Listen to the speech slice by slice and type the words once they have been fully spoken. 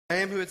I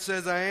am who it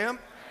says I am.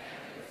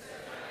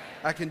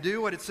 I can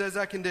do what it says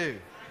I can do.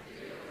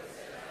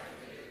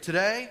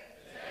 Today,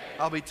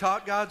 I'll be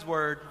taught God's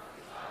Word.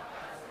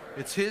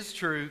 It's His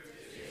truth,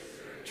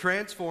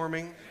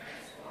 transforming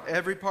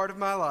every part of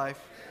my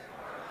life,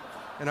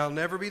 and I'll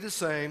never be the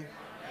same.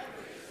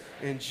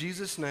 In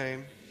Jesus'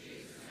 name,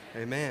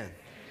 amen.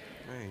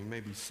 Man, you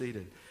may be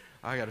seated.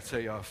 I got to tell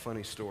you a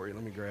funny story.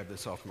 Let me grab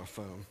this off my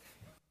phone.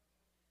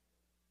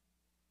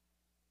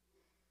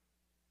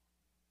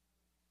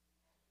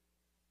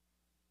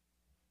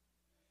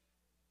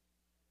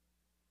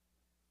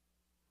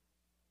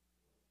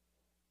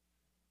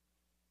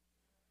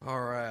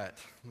 All right,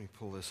 let me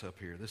pull this up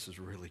here. This is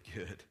really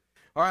good.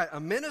 All right, a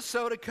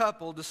Minnesota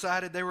couple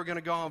decided they were going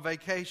to go on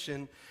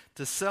vacation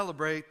to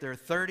celebrate their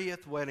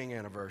 30th wedding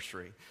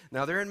anniversary.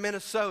 Now, they're in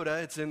Minnesota.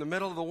 It's in the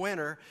middle of the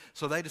winter,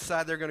 so they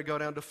decide they're going to go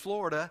down to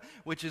Florida,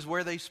 which is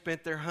where they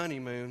spent their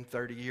honeymoon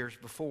 30 years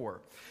before.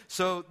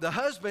 So the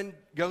husband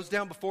goes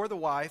down before the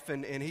wife,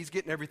 and he's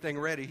getting everything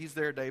ready. He's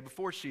there a day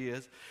before she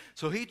is.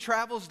 So he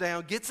travels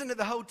down, gets into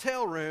the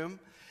hotel room,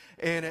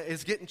 and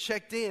is getting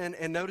checked in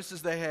and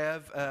notices they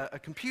have a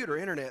computer,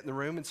 internet in the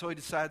room, and so he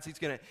decides he's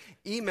going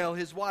to email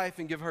his wife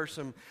and give her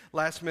some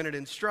last-minute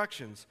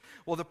instructions.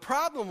 Well, the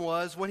problem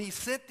was when he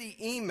sent the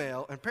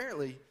email, and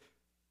apparently,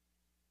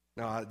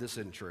 no, this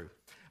isn't true,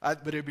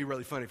 but it'd be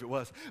really funny if it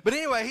was. But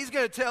anyway, he's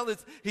going to tell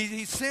this,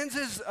 he sends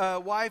his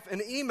wife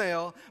an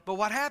email, but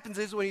what happens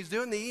is when he's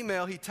doing the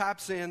email, he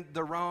types in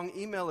the wrong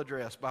email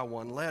address by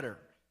one letter.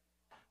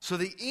 So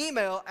the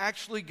email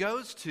actually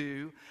goes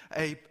to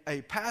a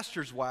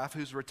pastor's wife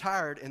who's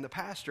retired, and the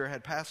pastor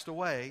had passed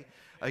away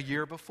a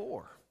year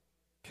before,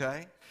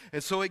 okay?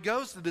 And so it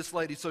goes to this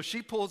lady. So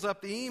she pulls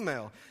up the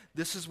email.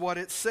 This is what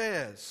it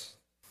says.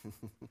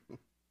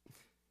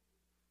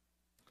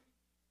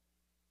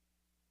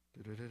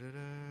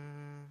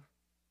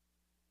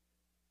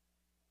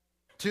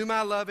 To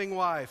my loving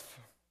wife,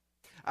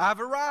 I've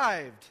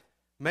arrived.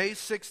 May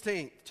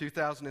 16th,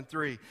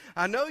 2003.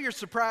 I know you're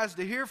surprised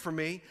to hear from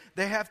me.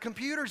 They have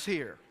computers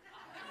here.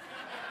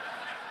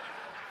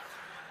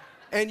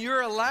 And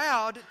you're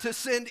allowed to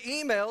send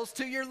emails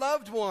to your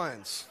loved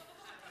ones.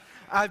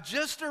 I've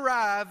just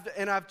arrived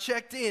and I've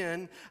checked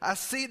in. I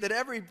see that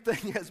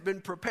everything has been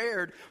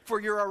prepared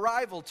for your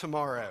arrival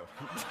tomorrow.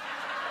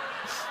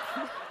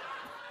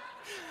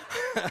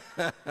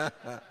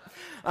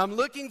 I'm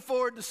looking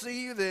forward to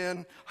see you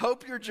then.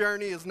 Hope your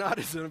journey is not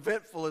as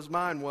eventful as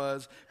mine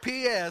was.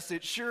 P.S.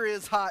 It sure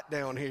is hot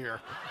down here.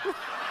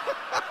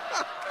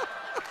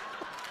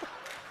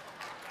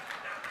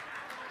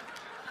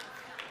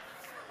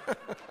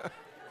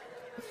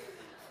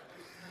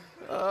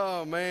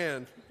 Oh,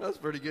 man. That's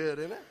pretty good,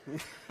 isn't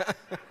it?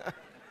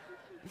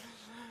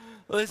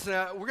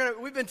 Listen,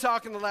 we've been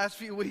talking the last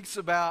few weeks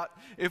about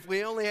if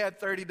we only had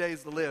 30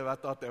 days to live. I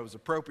thought that was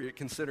appropriate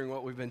considering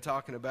what we've been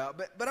talking about.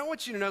 But I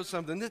want you to know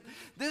something.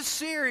 This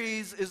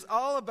series is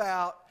all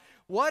about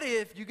what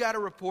if you got a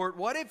report,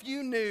 what if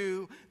you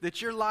knew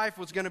that your life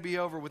was going to be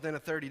over within a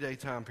 30-day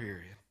time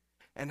period?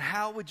 And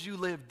how would you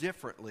live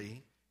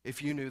differently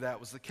if you knew that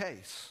was the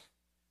case?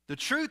 The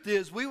truth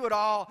is we would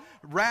all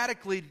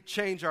radically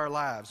change our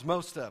lives,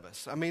 most of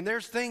us. I mean,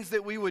 there's things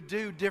that we would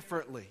do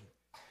differently.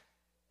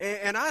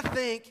 And I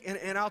think,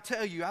 and I'll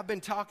tell you, I've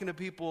been talking to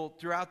people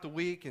throughout the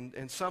week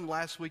and some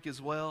last week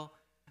as well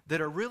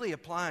that are really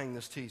applying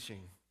this teaching.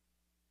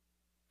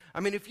 I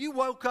mean, if you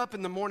woke up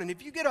in the morning,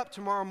 if you get up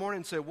tomorrow morning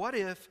and say, what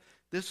if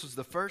this was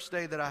the first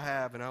day that I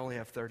have and I only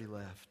have 30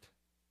 left?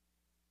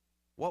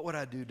 What would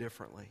I do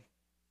differently?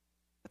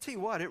 I'll tell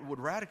you what, it would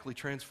radically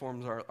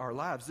transform our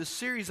lives. This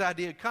series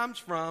idea comes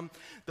from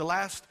the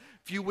last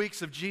few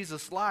weeks of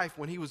Jesus' life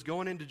when he was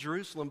going into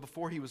Jerusalem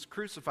before he was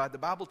crucified. The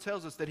Bible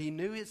tells us that he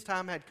knew his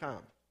time had come.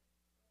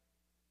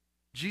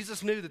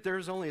 Jesus knew that there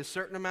was only a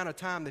certain amount of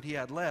time that he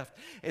had left.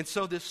 And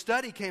so this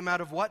study came out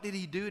of what did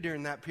he do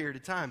during that period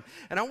of time.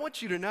 And I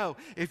want you to know,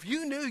 if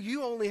you knew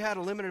you only had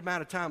a limited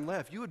amount of time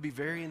left, you would be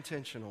very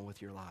intentional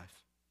with your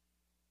life.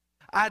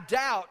 I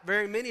doubt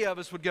very many of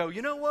us would go,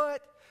 you know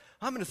what?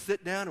 I'm going to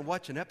sit down and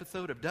watch an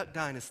episode of Duck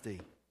Dynasty.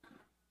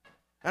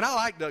 And I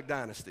like Duck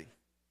Dynasty.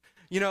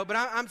 You know, but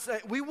I'm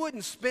saying we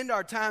wouldn't spend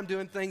our time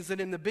doing things that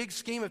in the big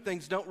scheme of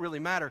things don't really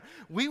matter.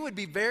 We would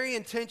be very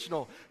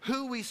intentional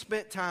who we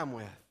spent time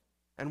with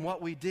and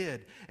what we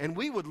did. And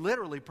we would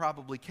literally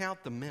probably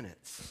count the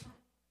minutes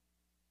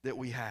that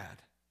we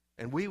had.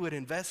 And we would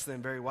invest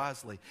them very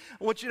wisely.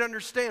 I want you to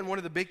understand one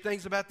of the big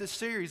things about this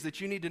series that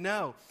you need to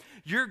know.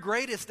 Your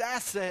greatest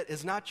asset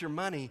is not your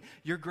money.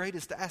 Your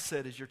greatest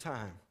asset is your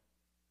time.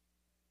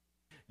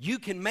 You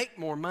can make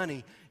more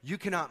money. You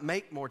cannot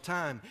make more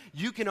time.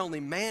 You can only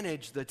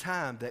manage the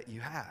time that you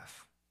have.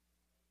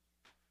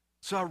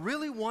 So I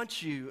really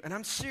want you, and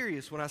I'm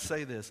serious when I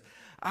say this,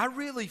 I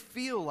really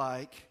feel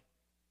like,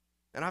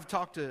 and I've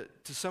talked to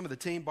some of the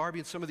team, Barbie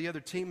and some of the other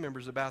team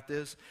members about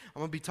this.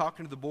 I'm going to be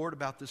talking to the board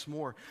about this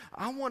more.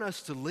 I want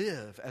us to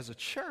live as a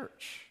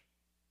church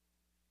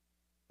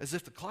as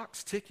if the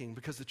clock's ticking,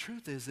 because the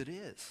truth is it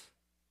is.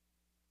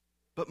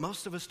 But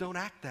most of us don't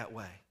act that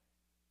way.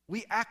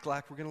 We act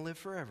like we're going to live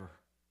forever.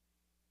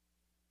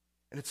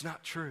 And it's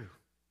not true.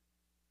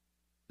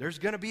 There's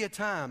going to be a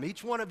time.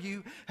 Each one of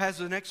you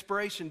has an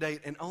expiration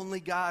date, and only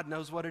God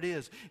knows what it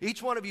is.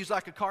 Each one of you is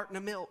like a carton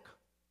of milk.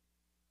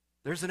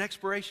 There's an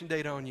expiration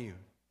date on you.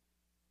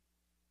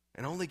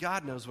 And only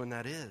God knows when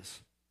that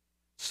is.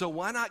 So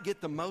why not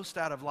get the most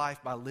out of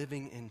life by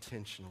living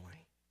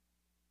intentionally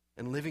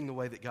and living the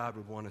way that God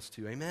would want us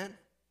to? Amen?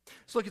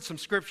 Let's look at some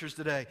scriptures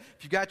today.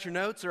 If you've got your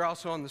notes, they're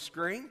also on the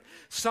screen.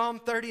 Psalm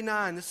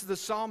 39, this is the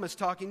psalmist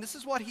talking. This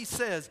is what he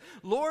says.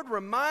 Lord,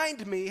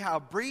 remind me how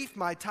brief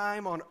my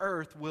time on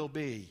earth will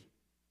be.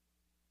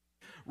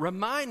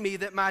 Remind me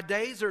that my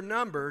days are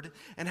numbered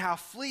and how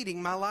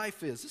fleeting my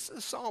life is. This is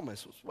a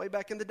psalmist. It was way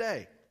back in the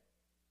day.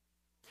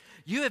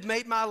 You have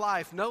made my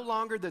life no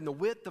longer than the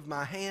width of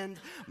my hand.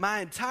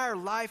 My entire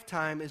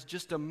lifetime is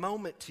just a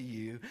moment to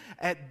you.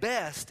 At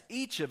best,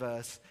 each of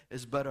us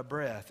is but a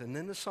breath. And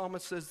then the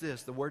psalmist says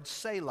this, the word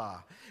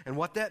Selah. And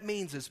what that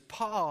means is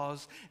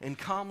pause and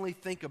calmly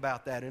think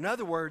about that. In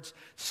other words,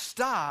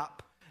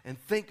 stop and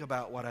think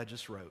about what I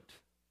just wrote.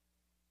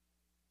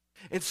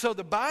 And so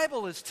the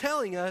Bible is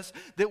telling us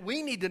that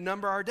we need to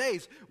number our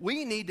days.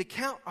 We need to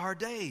count our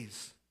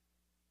days.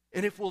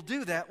 And if we'll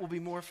do that, we'll be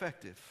more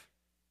effective.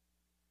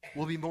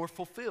 We'll be more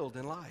fulfilled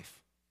in life.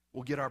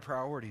 We'll get our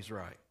priorities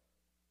right.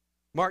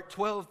 Mark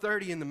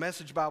 12:30 in the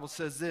Message Bible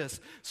says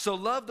this, so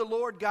love the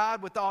Lord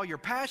God with all your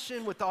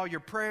passion, with all your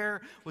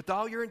prayer, with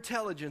all your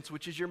intelligence,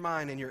 which is your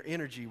mind, and your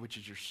energy, which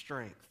is your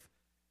strength.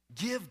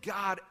 Give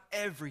God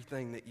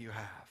everything that you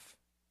have.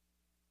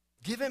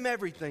 Give him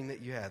everything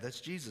that you have. That's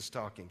Jesus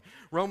talking.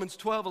 Romans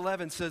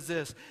 12:11 says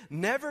this,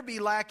 never be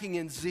lacking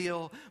in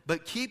zeal,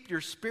 but keep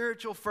your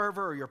spiritual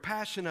fervor or your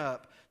passion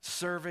up,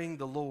 serving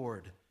the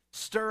Lord.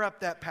 Stir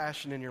up that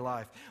passion in your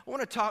life. I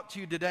want to talk to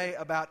you today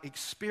about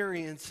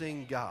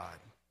experiencing God.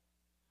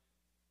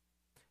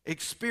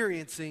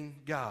 Experiencing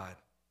God.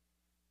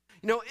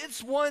 You know,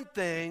 it's one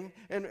thing,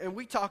 and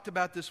we talked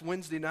about this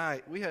Wednesday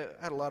night. We had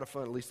a lot of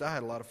fun, at least I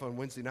had a lot of fun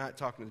Wednesday night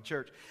talking to the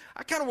church.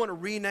 I kind of want to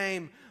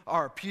rename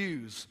our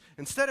pews.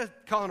 Instead of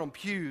calling them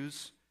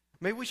pews,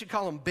 maybe we should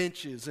call them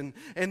benches. And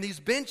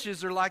these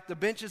benches are like the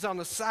benches on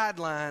the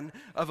sideline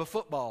of a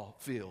football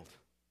field.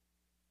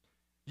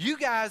 You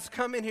guys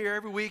come in here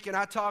every week and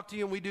I talk to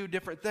you and we do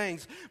different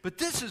things. But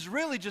this is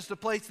really just a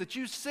place that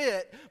you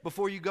sit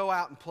before you go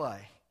out and play.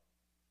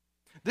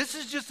 This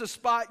is just a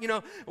spot, you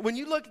know, when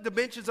you look at the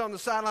benches on the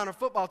sideline of a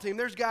football team,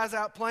 there's guys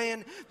out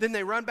playing, then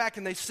they run back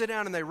and they sit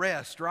down and they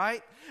rest,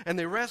 right? And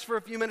they rest for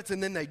a few minutes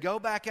and then they go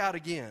back out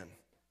again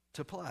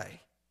to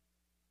play.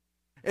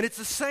 And it's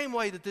the same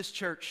way that this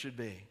church should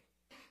be.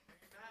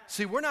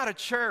 See, we're not a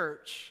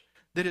church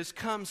that has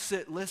come,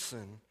 sit,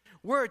 listen.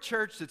 We're a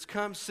church that's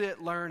come,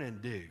 sit, learn,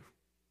 and do.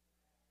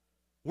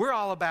 We're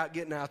all about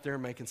getting out there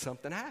and making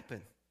something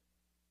happen.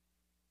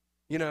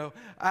 You know,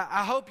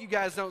 I hope you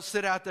guys don't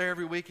sit out there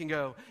every week and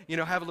go, you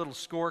know, have a little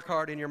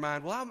scorecard in your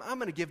mind. Well, I'm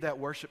going to give that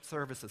worship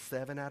service a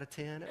 7 out of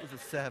 10. It was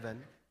a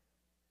 7.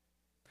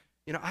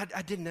 You know,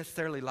 I didn't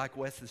necessarily like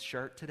Wes's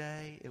shirt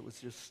today. It was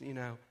just, you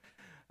know,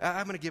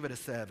 I'm going to give it a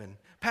 7.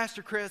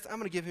 Pastor Chris, I'm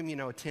going to give him, you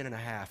know, a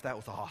 10.5. That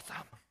was awesome.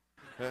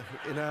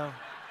 You know.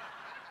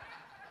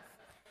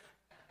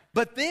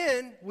 But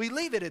then we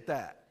leave it at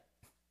that.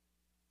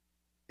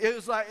 It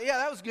was like, yeah,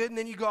 that was good. And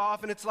then you go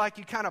off and it's like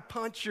you kind of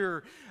punch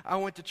your I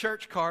went to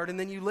church card and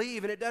then you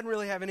leave and it doesn't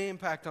really have any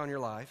impact on your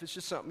life. It's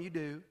just something you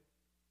do.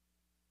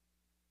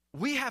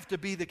 We have to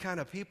be the kind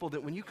of people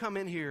that when you come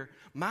in here,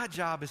 my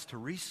job is to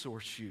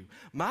resource you.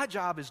 My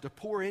job is to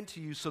pour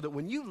into you so that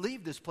when you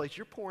leave this place,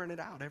 you're pouring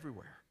it out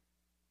everywhere.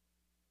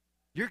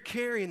 You're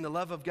carrying the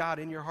love of God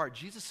in your heart.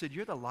 Jesus said,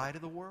 you're the light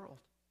of the world.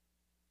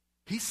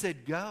 He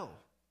said, go.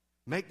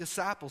 Make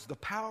disciples. The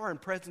power and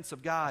presence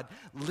of God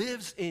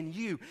lives in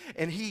you.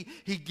 And He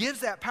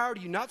gives that power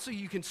to you, not so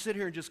you can sit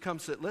here and just come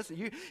sit,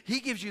 listen. He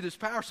gives you this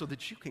power so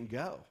that you can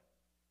go.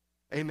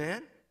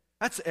 Amen?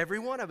 That's every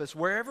one of us,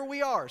 wherever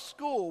we are,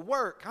 school,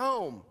 work,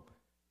 home,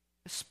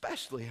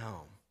 especially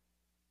home.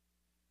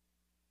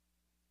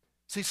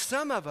 See,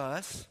 some of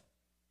us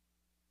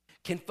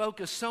can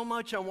focus so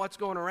much on what's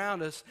going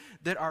around us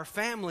that our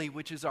family,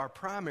 which is our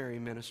primary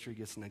ministry,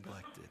 gets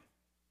neglected.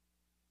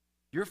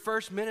 Your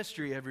first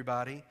ministry,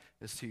 everybody,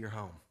 is to your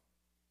home.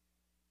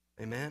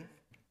 Amen?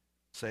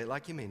 Say it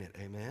like you mean it.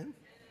 Amen?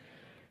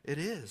 It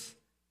is.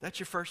 That's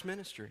your first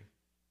ministry.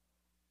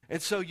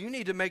 And so you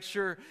need to make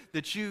sure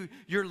that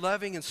you're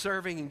loving and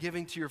serving and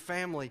giving to your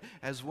family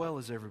as well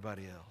as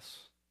everybody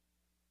else.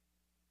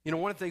 You know,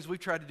 one of the things we've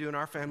tried to do in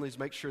our family is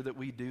make sure that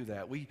we do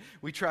that. We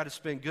try to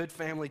spend good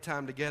family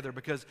time together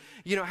because,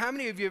 you know, how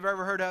many of you have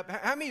ever heard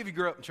how many of you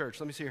grew up in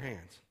church? Let me see your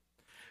hands.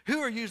 Who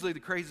are usually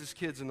the craziest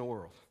kids in the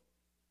world?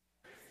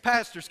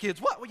 Pastor's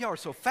kids. What? Well, y'all are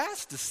so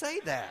fast to say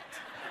that.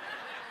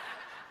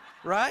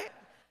 Right?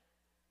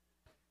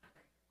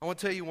 I want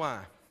to tell you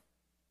why.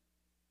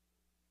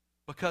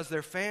 Because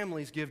their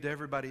families give to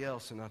everybody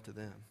else and not to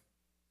them.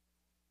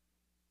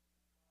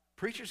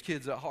 Preacher's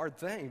kid's a hard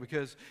thing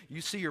because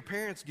you see your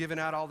parents giving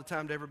out all the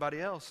time to everybody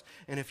else.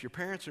 And if your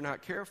parents are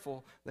not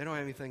careful, they don't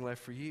have anything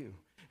left for you.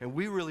 And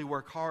we really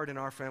work hard in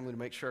our family to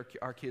make sure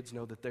our kids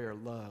know that they are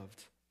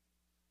loved.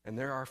 And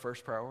they're our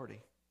first priority.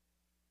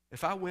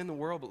 If I win the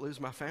world but lose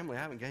my family,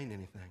 I haven't gained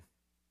anything.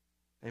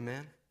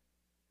 Amen?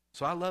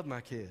 So I love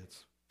my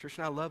kids. Trish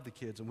and I love the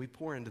kids, and we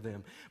pour into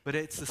them. But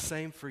it's the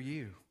same for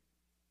you.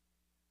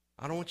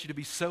 I don't want you to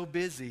be so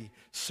busy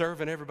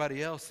serving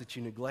everybody else that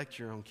you neglect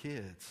your own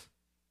kids.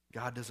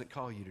 God doesn't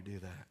call you to do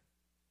that.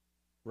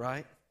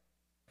 Right?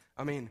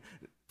 I mean,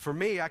 for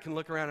me, I can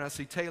look around and I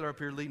see Taylor up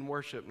here leading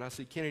worship, and I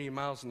see Kennedy and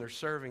Miles, and they're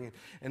serving,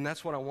 and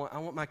that's what I want. I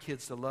want my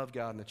kids to love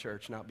God in the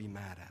church, not be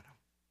mad at him.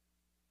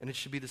 And it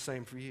should be the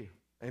same for you.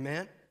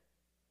 Amen?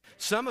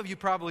 Some of you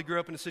probably grew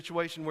up in a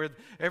situation where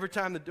every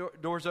time the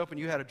doors open,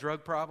 you had a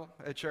drug problem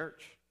at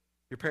church.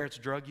 Your parents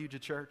drug you to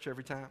church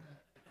every time.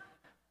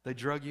 They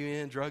drug you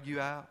in, drug you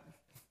out.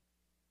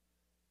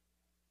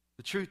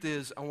 The truth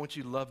is, I want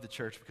you to love the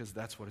church because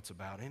that's what it's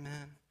about.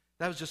 Amen?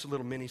 That was just a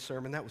little mini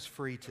sermon. That was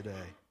free today.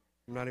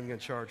 I'm not even going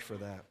to charge for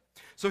that.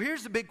 So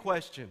here's the big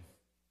question.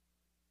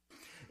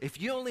 If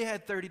you only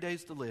had 30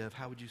 days to live,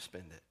 how would you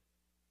spend it?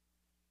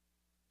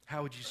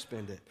 How would you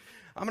spend it?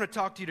 I'm going to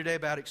talk to you today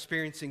about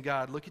experiencing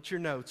God. Look at your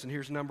notes, and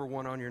here's number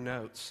 1 on your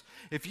notes.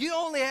 If you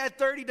only had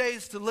 30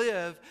 days to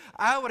live,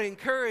 I would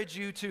encourage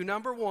you to,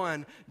 number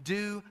 1,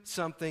 do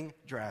something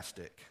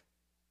drastic.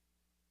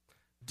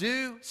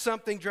 Do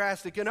something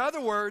drastic. In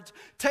other words,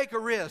 take a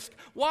risk.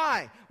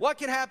 Why? What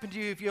can happen to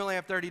you if you only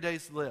have 30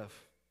 days to live?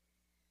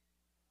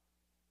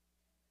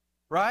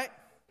 Right?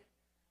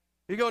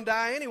 You're going to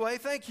die anyway.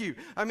 Thank you.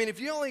 I mean, if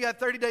you only got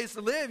 30 days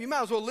to live, you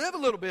might as well live a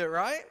little bit,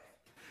 right?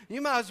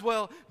 You might as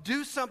well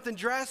do something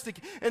drastic.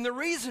 And the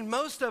reason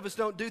most of us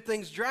don't do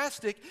things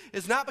drastic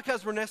is not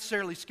because we're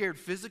necessarily scared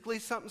physically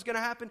something's going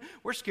to happen.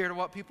 We're scared of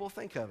what people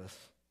think of us.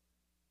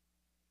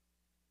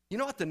 You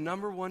know what the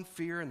number 1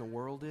 fear in the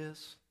world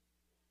is?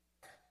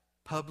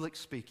 Public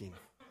speaking.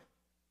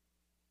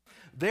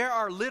 There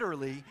are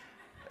literally,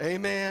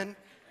 amen.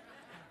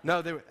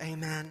 No,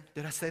 amen.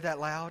 Did I say that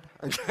loud?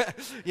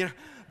 You know,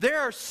 there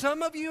are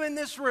some of you in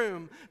this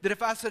room that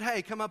if I said,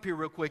 hey, come up here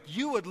real quick,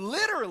 you would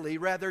literally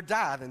rather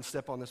die than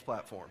step on this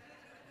platform.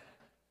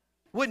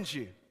 Wouldn't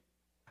you?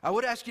 I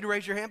would ask you to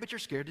raise your hand, but you're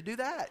scared to do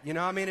that. You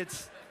know, I mean,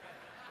 it's,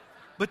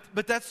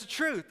 but that's the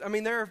truth. I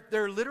mean, there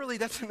are literally,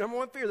 that's the number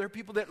 1 fear. There are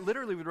people that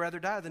literally would rather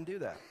die than do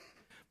that.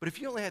 But if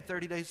you only had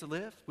 30 days to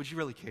live, would you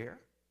really care?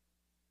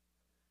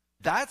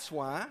 That's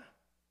why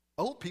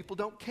old people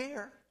don't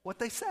care what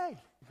they say.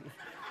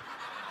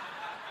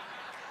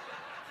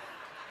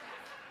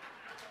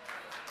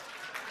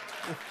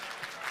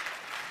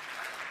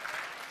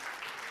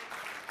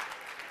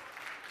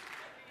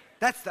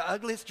 That's the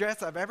ugliest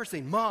dress I've ever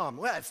seen. Mom,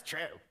 well, that's true.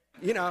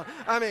 You know,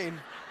 I mean,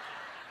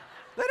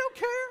 they don't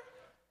care.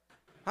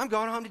 I'm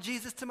going home to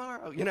Jesus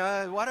tomorrow. You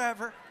know,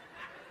 whatever.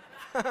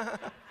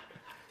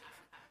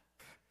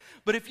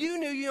 But if you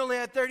knew you only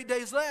had 30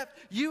 days left,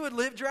 you would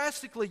live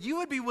drastically. You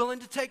would be willing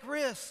to take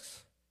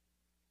risks.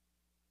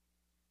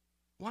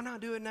 Why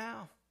not do it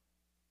now?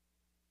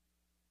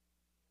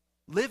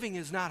 Living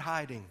is not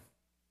hiding.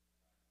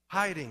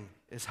 Hiding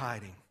is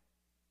hiding.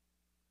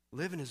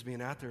 Living is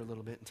being out there a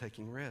little bit and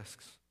taking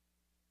risks.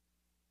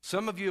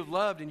 Some of you have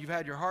loved and you've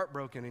had your heart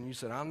broken and you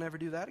said, I'll never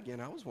do that again.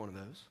 I was one of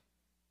those.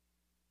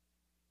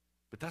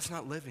 But that's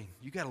not living.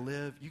 You got to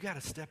live. You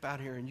got to step out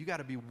here and you got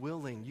to be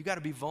willing. You got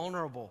to be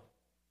vulnerable.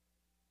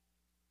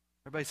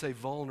 Everybody say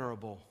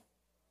vulnerable.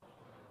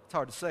 It's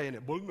hard to say, isn't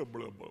it? Blah, blah,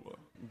 blah, blah.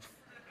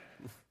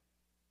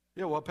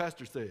 Yeah, what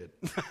Pastor said.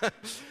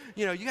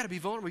 You know, you got to be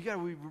vulnerable. You got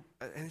to be,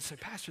 and he said,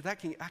 Pastor, I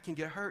can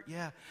get hurt.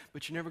 Yeah,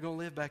 but you're never going to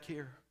live back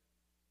here.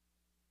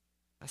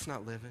 That's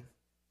not living.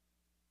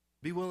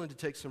 Be willing to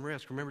take some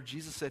risk. Remember,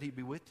 Jesus said he'd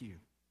be with you.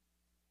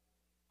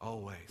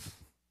 Always.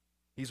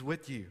 He's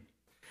with you.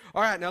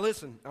 All right, now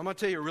listen. I'm going to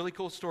tell you a really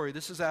cool story.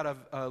 This is out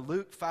of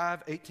Luke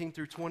 5, 18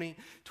 through 20,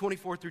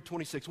 24 through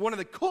 26. One of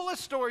the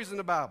coolest stories in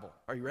the Bible.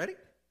 Are you ready?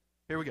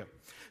 Here we go.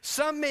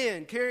 Some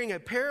men carrying a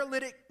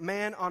paralytic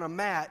man on a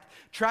mat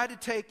tried to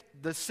take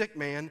the sick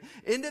man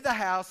into the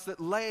house that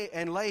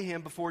lay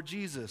him before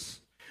Jesus.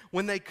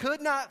 When they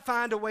could not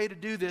find a way to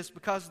do this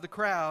because of the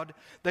crowd,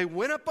 they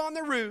went up on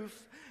the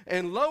roof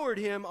and lowered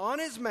him on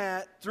his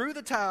mat through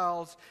the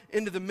tiles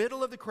into the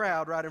middle of the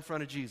crowd right in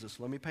front of Jesus.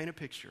 Let me paint a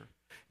picture.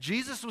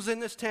 Jesus was in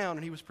this town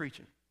and he was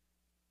preaching.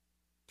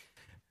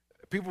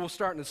 People were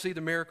starting to see the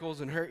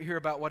miracles and hear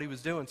about what he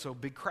was doing, so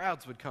big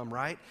crowds would come,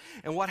 right?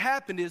 And what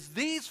happened is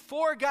these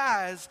 4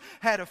 guys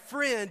had a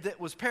friend that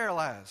was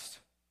paralyzed.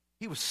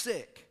 He was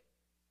sick.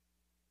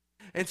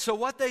 And so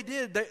what they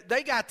did,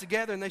 they got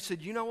together and they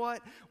said, you know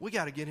what? We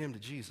got to get him to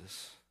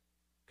Jesus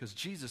because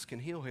Jesus can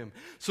heal him.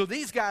 So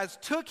these guys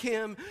took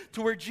him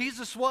to where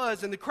Jesus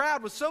was, and the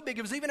crowd was so big,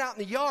 it was even out in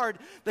the yard,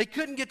 they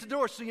couldn't get to the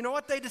door. So you know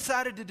what they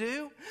decided to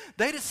do?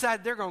 They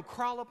decided they're going to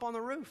crawl up on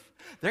the roof.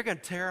 They're going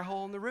to tear a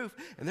hole in the roof,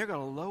 and they're going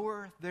to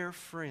lower their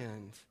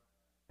friend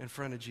in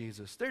front of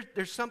Jesus.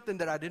 There's something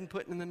that I didn't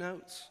put in the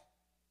notes.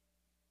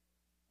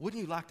 Wouldn't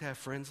you like to have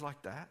friends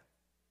like that?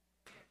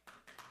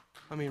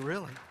 I mean,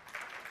 really?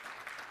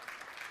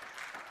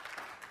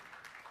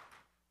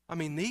 I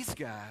mean, these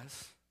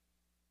guys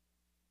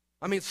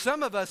I mean,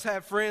 some of us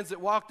have friends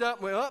that walked up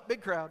and went, oh,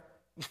 big crowd.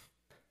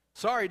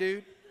 Sorry,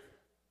 dude.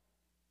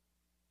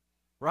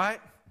 Right?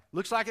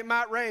 Looks like it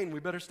might rain. We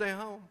better stay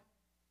home.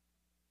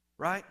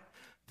 Right?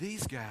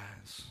 These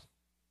guys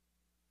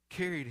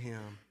carried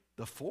him,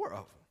 the four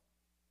of them,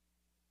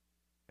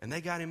 and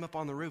they got him up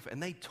on the roof,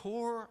 and they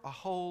tore a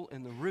hole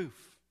in the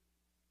roof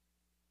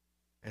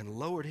and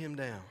lowered him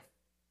down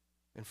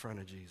in front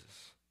of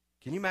Jesus.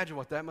 Can you imagine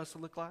what that must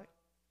have looked like?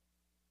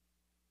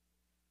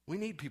 We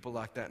need people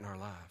like that in our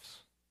lives.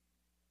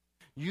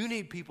 You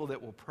need people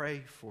that will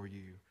pray for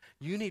you.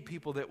 You need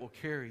people that will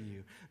carry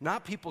you.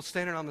 Not people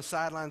standing on the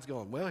sidelines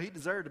going, well, he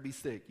deserved to be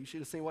sick. You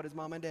should have seen what his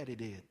mom and daddy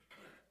did.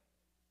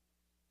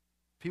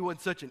 If he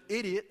wasn't such an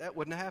idiot, that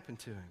wouldn't have happened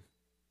to him.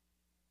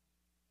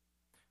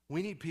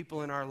 We need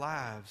people in our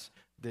lives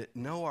that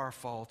know our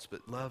faults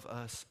but love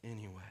us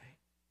anyway.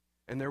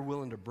 And they're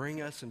willing to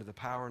bring us into the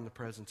power and the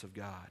presence of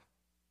God.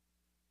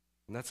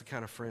 And that's the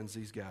kind of friends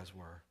these guys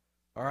were.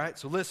 All right,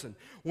 so listen.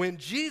 When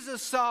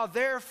Jesus saw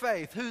their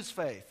faith, whose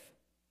faith?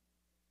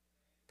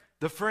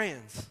 The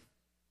friends.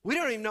 We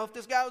don't even know if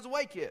this guy was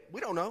awake yet.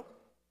 We don't know.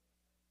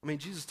 I mean,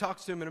 Jesus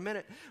talks to him in a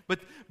minute.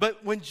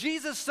 But when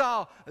Jesus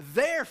saw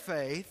their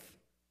faith,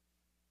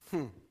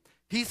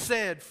 he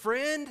said,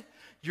 friend,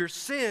 your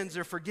sins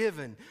are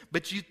forgiven.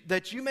 But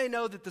that you may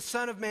know that the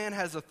Son of Man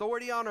has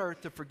authority on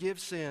earth to forgive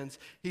sins,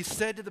 he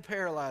said to the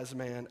paralyzed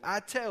man,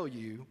 I tell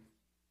you,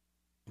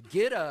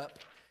 get up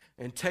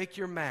and take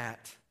your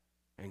mat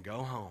and go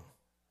home.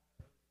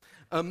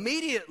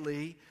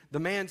 Immediately, the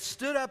man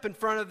stood up in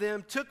front of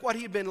them, took what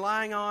he'd been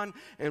lying on,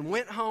 and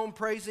went home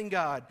praising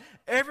God.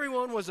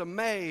 Everyone was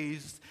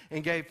amazed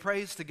and gave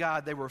praise to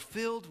God. They were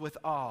filled with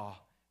awe,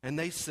 and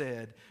they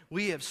said,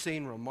 we have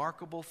seen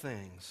remarkable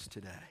things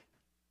today.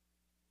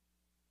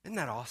 Isn't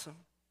that awesome?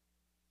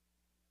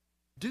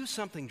 Do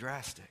something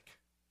drastic.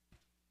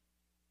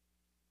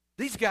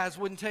 These guys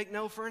wouldn't take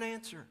no for an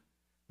answer.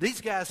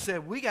 These guys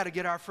said, we got to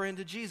get our friend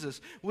to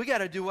Jesus. We got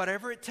to do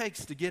whatever it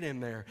takes to get him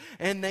there.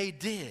 And they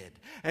did.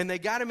 And they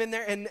got him in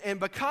there. And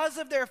because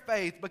of their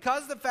faith,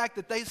 because of the fact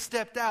that they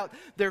stepped out,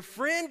 their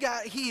friend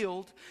got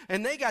healed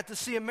and they got to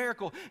see a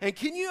miracle. And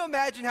can you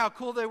imagine how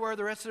cool they were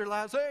the rest of their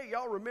lives? Hey,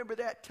 y'all remember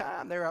that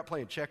time? They were out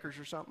playing checkers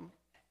or something.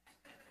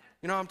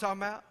 You know what I'm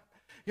talking about?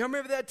 You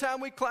remember that time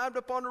we climbed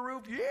up on the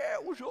roof? Yeah,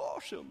 it was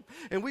awesome.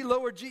 And we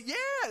lowered Jesus.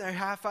 Yeah, they're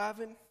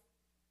high-fiving.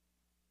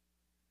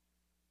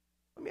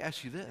 Let me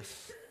ask you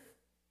this.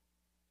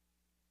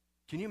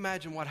 Can you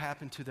imagine what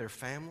happened to their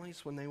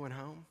families when they went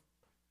home?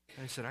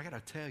 They said, I got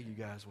to tell you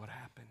guys what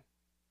happened.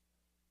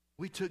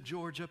 We took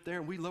George up there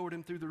and we lowered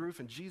him through the roof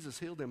and Jesus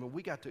healed him and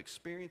we got to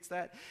experience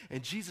that.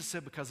 And Jesus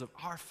said because of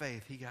our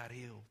faith, he got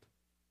healed.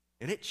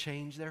 And it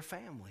changed their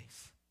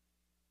families.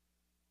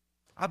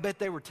 I bet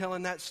they were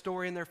telling that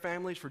story in their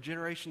families for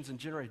generations and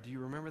generations. Do you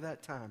remember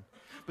that time?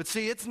 But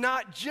see, it's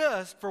not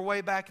just for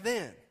way back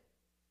then.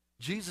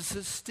 Jesus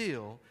is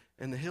still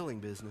in the healing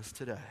business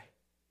today.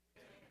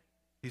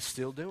 He's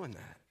still doing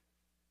that.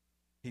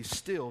 He's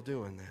still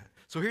doing that.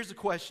 So here's the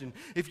question.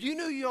 If you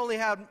knew you only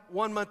had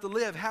 1 month to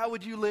live, how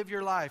would you live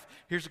your life?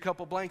 Here's a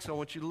couple blanks I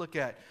want you to look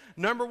at.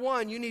 Number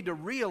one, you need to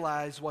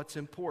realize what's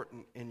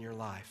important in your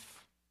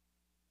life.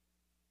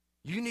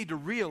 You need to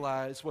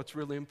realize what's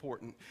really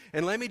important.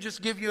 And let me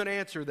just give you an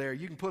answer there.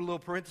 You can put a little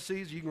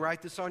parentheses. You can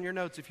write this on your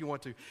notes if you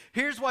want to.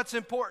 Here's what's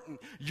important.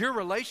 Your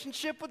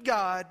relationship with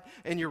God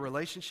and your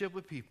relationship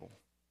with people.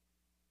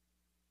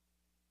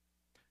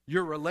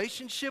 Your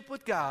relationship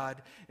with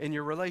God and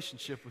your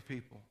relationship with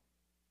people.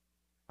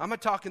 I'm going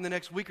to talk in the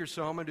next week or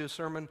so. I'm going to do a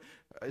sermon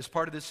as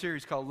part of this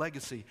series called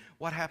Legacy.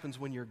 What happens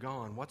when you're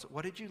gone?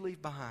 What did you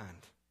leave behind?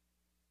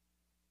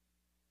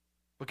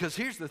 Because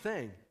here's the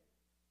thing.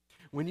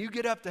 When you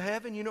get up to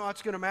heaven, you know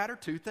what's going to matter?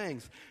 Two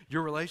things.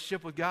 Your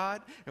relationship with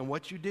God and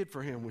what you did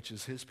for him, which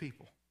is his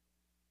people.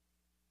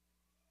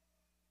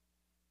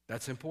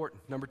 That's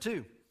important. Number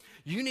two,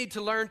 you need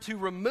to learn to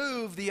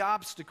remove the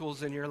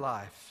obstacles in your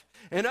life.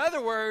 In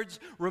other words,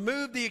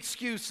 remove the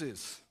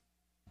excuses.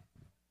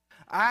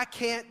 I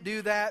can't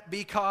do that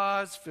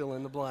because fill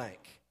in the blank.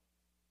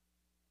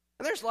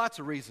 And there's lots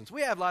of reasons.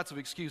 We have lots of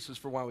excuses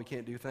for why we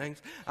can't do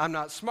things. I'm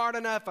not smart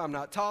enough. I'm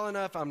not tall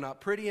enough. I'm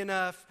not pretty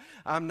enough.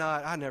 I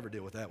never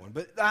deal with that one.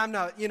 But I'm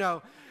not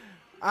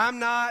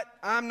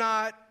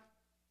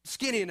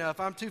skinny enough.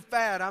 I'm too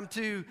fat.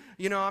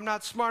 I'm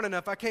not smart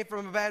enough. I came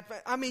from a bad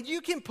family. I mean, you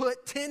can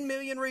put 10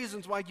 million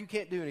reasons why you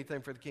can't do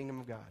anything for the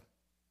kingdom of God.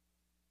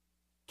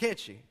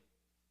 Can't you?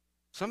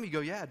 Some of you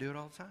go, yeah, I do it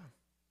all the time.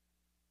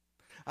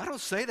 I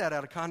don't say that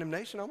out of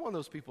condemnation. I'm one of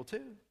those people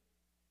too.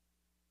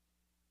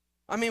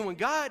 I mean,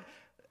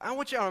 I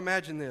want y'all to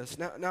imagine this.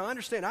 Now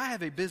understand, I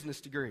have a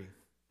business degree.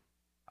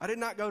 I did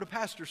not go to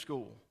pastor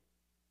school.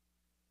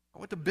 I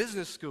went to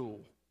business school.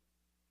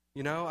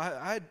 You know,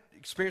 I had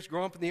experience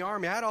growing up in the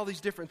army. I had all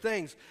these different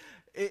things.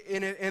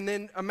 And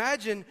then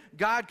imagine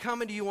God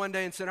coming to you one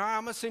day and saying, all right,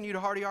 I'm going to send you to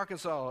Hardy,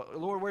 Arkansas.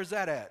 Lord, where's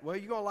that at? Well,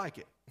 you're going to like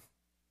it.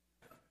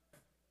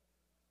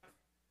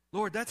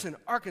 Lord, that's in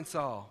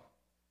Arkansas.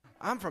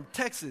 I'm from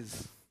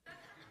Texas.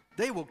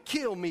 They will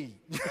kill me.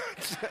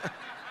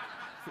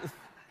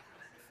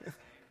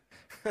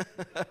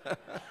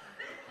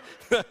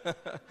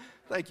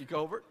 Thank you,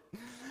 Colbert.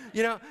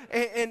 You know,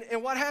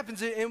 and what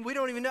happens, and we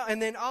don't even know,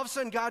 and then all of a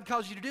sudden God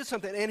calls you to do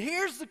something. And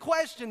here's the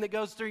question that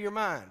goes through your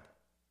mind.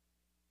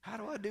 How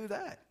do I do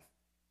that?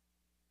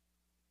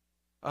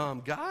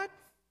 God?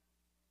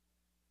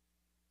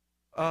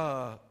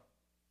 I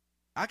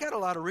got a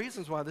lot of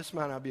reasons why this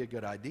might not be a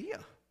good idea.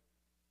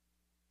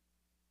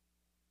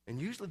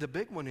 And usually the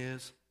big one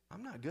is,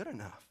 I'm not good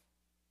enough.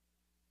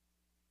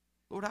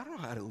 Lord, I don't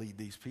know how to lead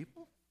these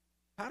people.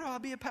 How do I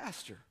be a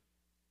pastor?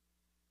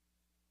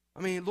 I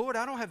mean, Lord,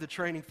 I don't have the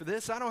training for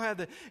this. I don't have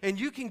the... And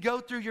you can go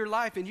through your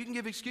life and you can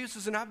give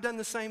excuses, and I've done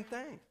the same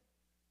thing.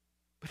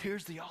 But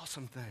here's the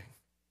awesome thing.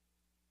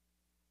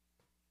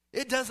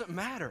 It doesn't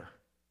matter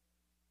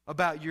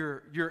about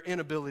your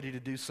inability to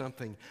do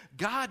something.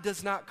 God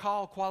does not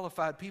call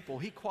qualified people.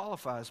 He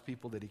qualifies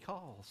people that he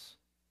calls.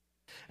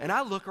 And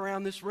I look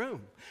around this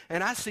room,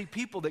 and I see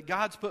people that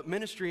God's put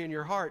ministry in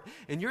your heart,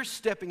 and you're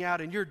stepping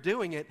out and you're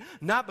doing it,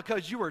 not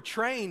because you were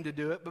trained to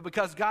do it, but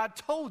because God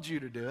told you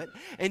to do it,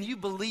 and you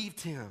believed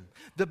him.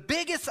 The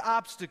biggest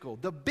obstacle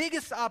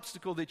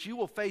that you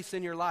will face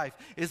in your life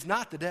is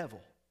not the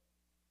devil.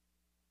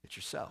 It's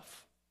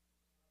yourself.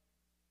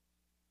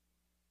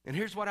 And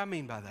here's what I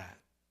mean by that.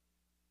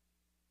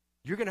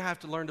 You're going to have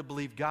to learn to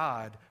believe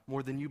God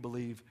more than you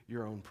believe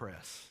your own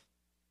press.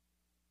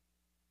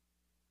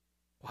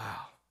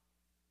 Wow.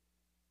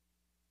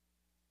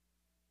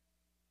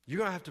 You're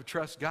going to have to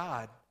trust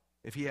God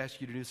if he asks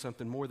you to do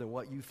something more than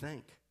what you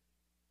think.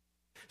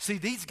 See,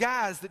 these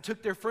guys that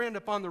took their friend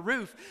up on the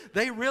roof,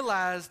 they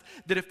realized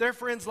that if their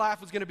friend's life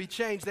was going to be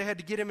changed, they had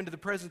to get him into the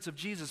presence of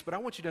Jesus. But I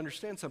want you to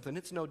understand something.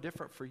 It's no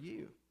different for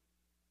you.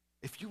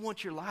 If you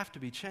want your life to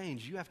be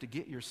changed, you have to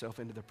get yourself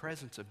into the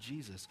presence of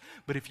Jesus.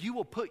 But if you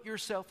will put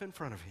yourself in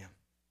front of him,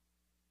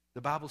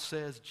 the Bible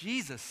says,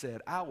 Jesus said,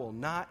 I will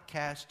not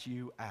cast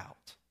you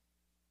out.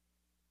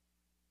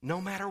 No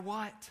matter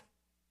what.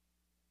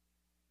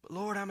 But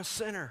Lord, I'm a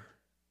sinner.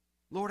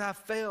 Lord, I've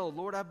failed.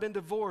 Lord, I've been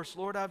divorced.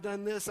 Lord, I've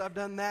done this, I've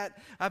done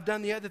that. I've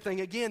done the other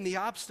thing. Again, the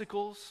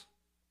obstacles.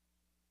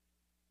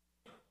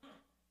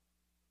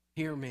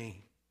 Hear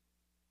me.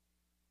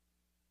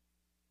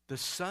 The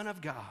Son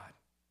of God,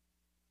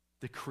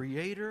 the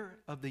creator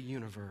of the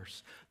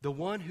universe, the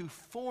one who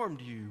formed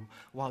you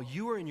while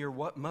you were in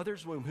your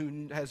mother's womb,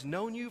 who has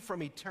known you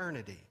from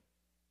eternity,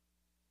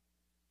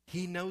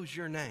 he knows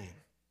your name.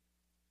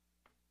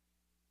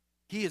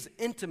 He is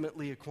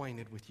intimately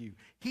acquainted with you.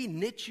 He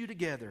knit you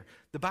together.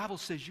 The Bible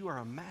says you are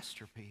a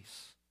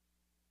masterpiece.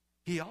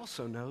 He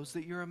also knows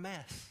that you're a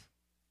mess.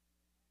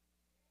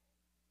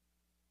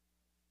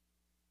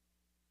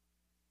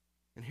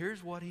 And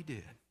here's what he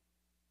did.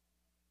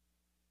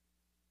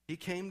 He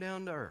came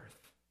down to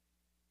earth,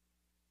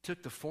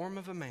 took the form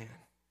of a man,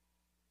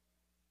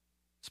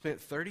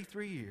 spent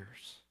 33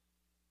 years,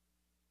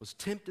 was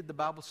tempted, the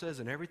Bible says,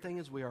 in everything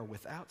as we are,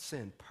 without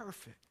sin,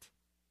 perfect.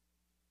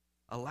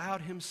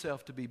 Allowed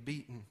himself to be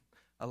beaten,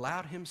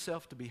 allowed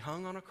himself to be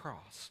hung on a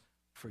cross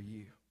for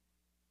you.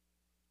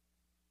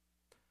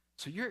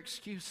 So your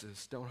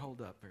excuses don't hold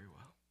up very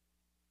well.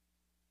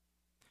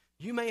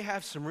 You may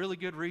have some really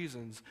good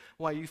reasons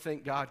why you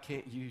think God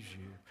can't use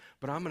you,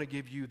 but I'm going to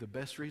give you the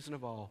best reason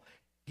of all.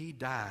 He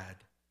died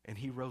and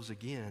he rose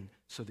again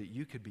so that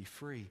you could be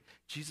free.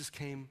 Jesus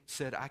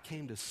said, I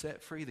came to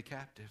set free the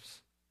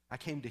captives. I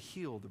came to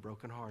heal the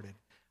brokenhearted.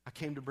 I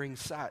came to bring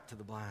sight to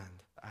the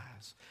blind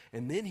eyes.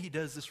 And then he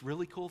does this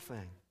really cool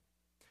thing.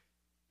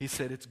 He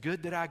said, it's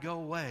good that I go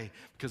away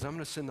because I'm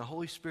going to send the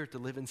Holy Spirit to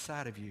live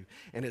inside of you.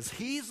 And as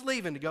he's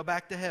leaving to go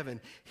back to heaven,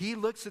 he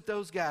looks at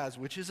those guys,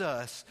 which is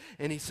us,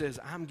 and he says,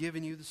 I'm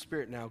giving you the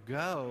Spirit. Now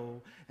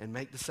go and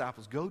make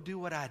disciples. Go do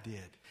what I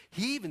did.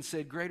 He even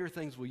said, greater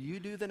things will you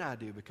do than I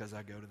do because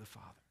I go to the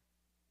Father.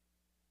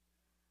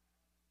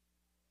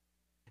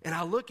 And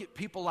I look at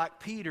people like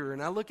Peter,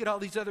 and I look at all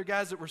these other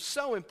guys that were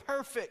so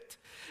imperfect,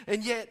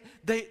 and yet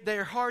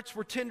their hearts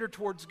were tender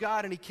towards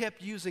God, and he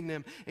kept using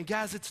them. And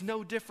guys, it's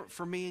no different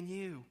for me and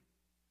you.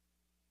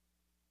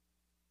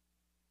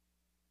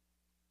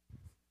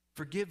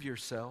 Forgive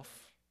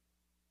yourself.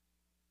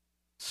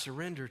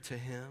 Surrender to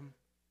him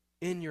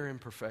in your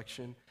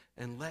imperfection,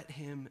 and let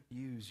him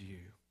use you.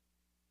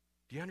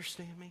 Do you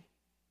understand me?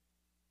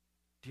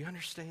 Do you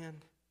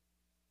understand?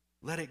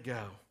 Let it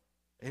go.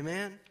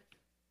 Amen?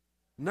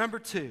 Number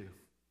 2,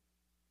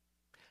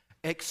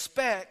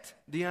 expect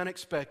the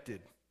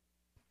unexpected.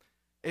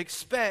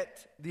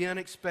 Expect the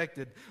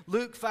unexpected.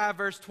 Luke 5,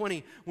 verse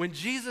 20, when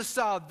Jesus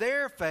saw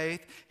their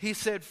faith, he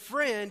said,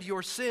 friend,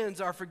 your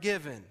sins are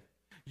forgiven.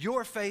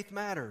 Your faith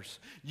matters.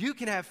 You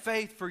can have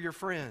faith for your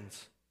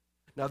friends.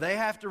 Now, they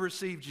have to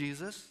receive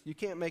Jesus. You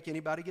can't make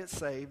anybody get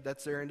saved.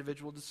 That's their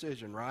individual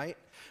decision, right?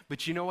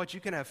 But you know what? You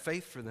can have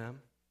faith for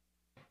them.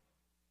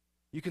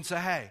 You can say,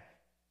 hey,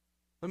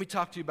 let me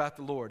talk to you about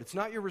the Lord. It's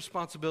not your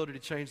responsibility to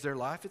change their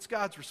life. It's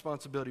God's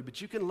responsibility.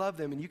 But you can love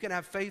them, and you can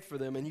have faith for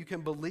them, and you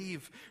can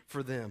believe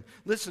for them.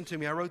 Listen to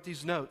me. I wrote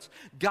these notes.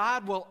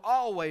 God will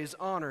always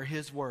honor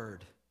his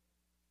word.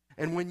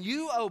 And when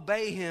you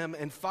obey him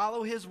and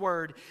follow his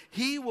word,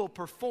 he will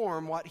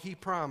perform what he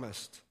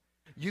promised.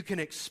 You can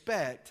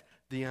expect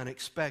the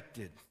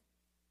unexpected.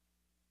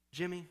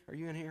 Jimmy, are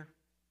you in here?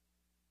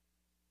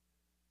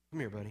 Come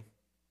here, buddy.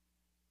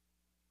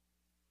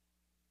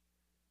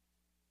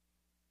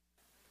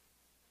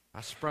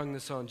 I sprung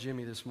this on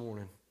Jimmy this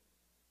morning.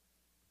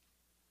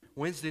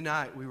 Wednesday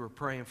night, we were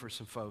praying for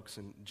some folks,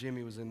 and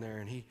Jimmy was in there,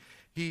 and he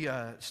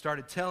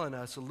started telling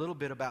us a little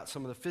bit about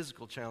some of the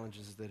physical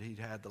challenges that he'd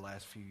had the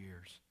last few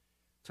years.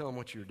 Tell him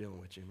what you were dealing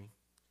with, Jimmy.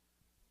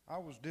 I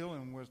was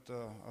dealing with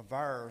a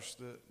virus,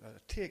 a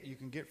tick you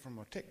can get from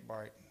a tick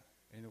bite,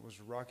 and it was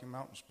Rocky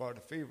Mountain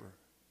spotted fever,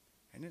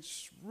 and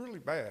it's really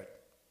bad.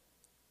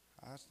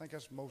 I think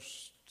that's the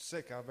most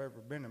sick I've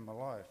ever been in my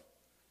life.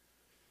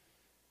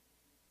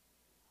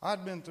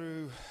 I'd been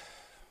through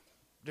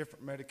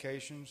different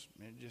medications,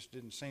 and it just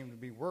didn't seem to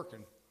be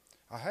working.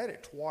 I had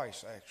it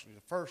twice, actually.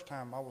 The first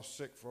time I was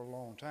sick for a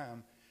long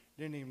time,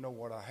 didn't even know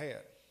what I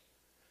had.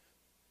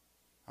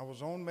 I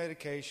was on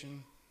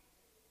medication.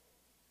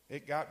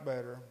 It got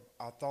better.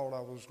 I thought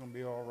I was going to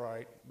be all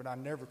right, but I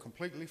never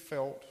completely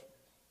felt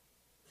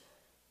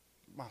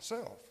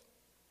myself.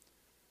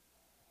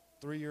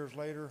 3 years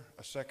later,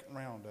 a second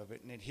round of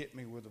it, and it hit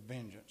me with a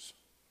vengeance.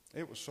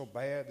 It was so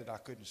bad that I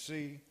couldn't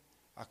see,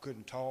 I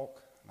couldn't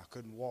talk, and I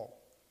couldn't walk.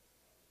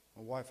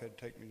 My wife had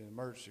to take me to the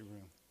emergency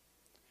room.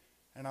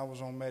 And I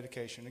was on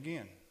medication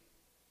again.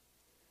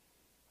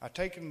 I'd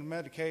taken the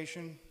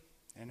medication,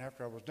 and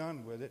after I was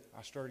done with it,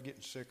 I started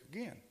getting sick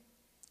again.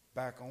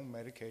 Back on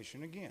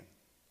medication again.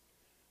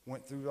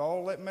 Went through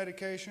all that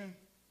medication.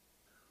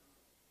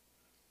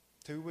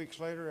 2 weeks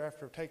later,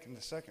 after taking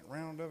the second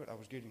round of it, I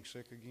was getting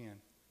sick again.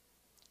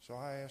 So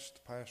I asked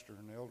the pastor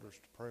and the elders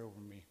to pray over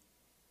me.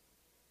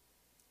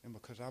 And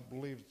because I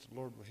believed that the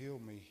Lord would heal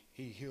me,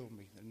 he healed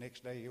me. The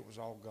next day, it was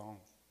all gone.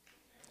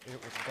 It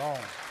was gone.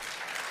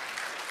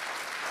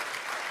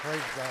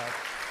 Praise God.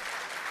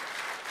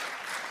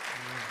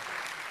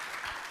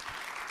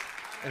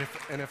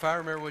 And if I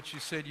remember what you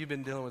said, you've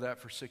been dealing with that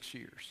for 6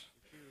 years.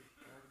 6 years,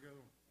 altogether,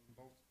 on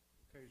both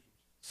occasions.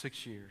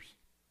 6 years.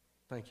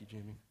 Thank you,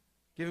 Jimmy.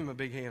 Give him a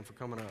big hand for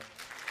coming up.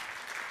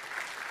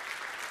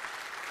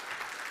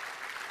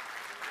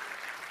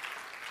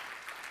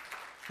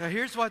 Now,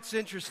 here's what's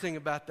interesting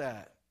about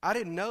that. I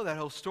didn't know that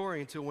whole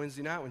story until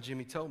Wednesday night when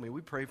Jimmy told me.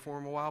 We prayed for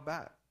him a while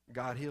back.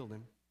 God healed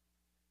him.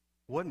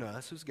 Wasn't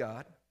us, it was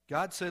God.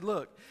 God said,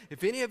 look,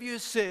 if any of you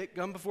is sick,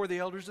 come before the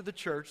elders of the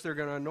church. They're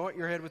going to anoint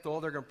your head with oil.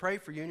 They're going to pray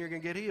for you, and you're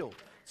going to get healed.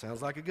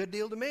 Sounds like a good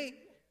deal to me.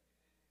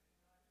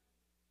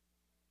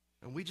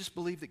 And we just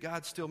believe that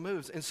God still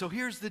moves. And so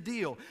here's the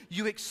deal.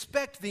 You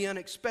expect the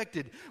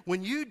unexpected.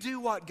 When you do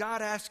what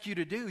God asks you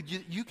to do,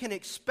 you can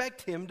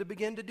expect him to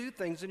begin to do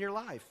things in your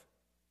life.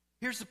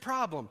 Here's the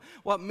problem.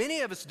 What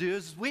many of us do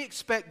is we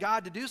expect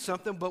God to do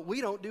something, but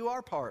we don't do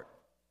our part.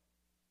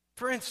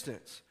 For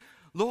instance,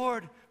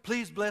 Lord,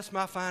 please bless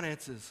my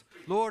finances.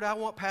 Lord, I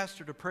want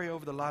Pastor to pray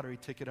over the lottery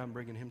ticket I'm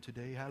bringing him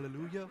today.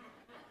 Hallelujah.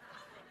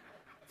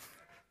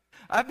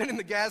 I've been in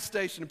the gas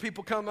station and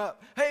people come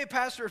up. Hey,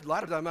 Pastor, a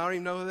lot of them I don't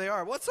even know who they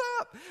are. What's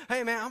up?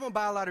 Hey, man, I'm going to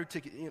buy a lottery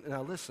ticket.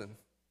 Now, listen,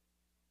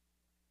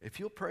 if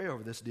you'll pray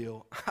over this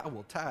deal, I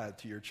will tithe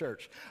to your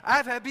church.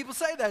 I've had people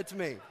say that to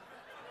me.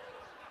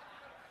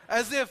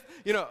 As if,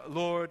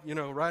 Lord,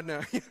 right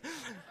now.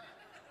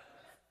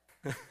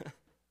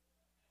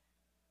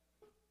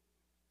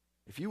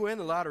 If you win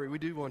the lottery, we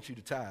do want you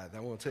to tithe.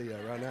 I want to tell you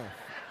that right now.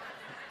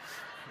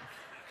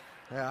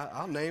 Yeah,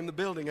 I'll name the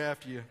building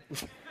after you.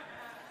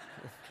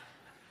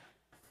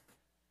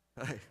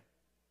 Hey,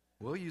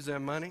 we'll use that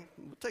money.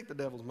 We'll take the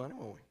devil's money,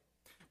 won't we?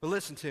 But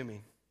listen to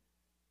me.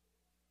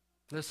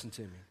 Listen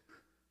to me.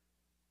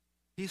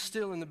 He's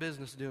still in the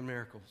business of doing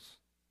miracles.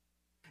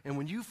 And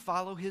when you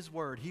follow his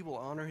word, he will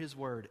honor his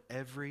word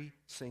every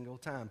single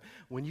time.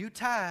 When you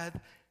tithe,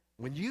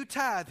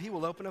 he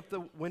will open up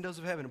the windows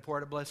of heaven and pour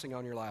out a blessing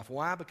on your life.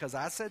 Why? Because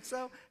I said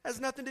so? It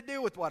has nothing to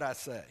do with what I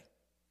say.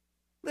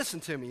 Listen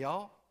to me,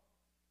 y'all.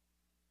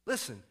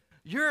 Listen,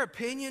 your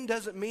opinion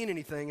doesn't mean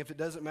anything if it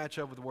doesn't match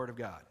up with the word of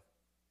God.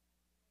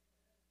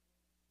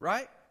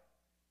 Right?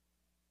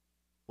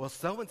 Well,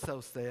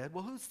 so-and-so said.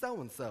 Well, who's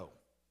so-and-so?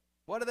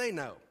 What do they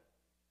know?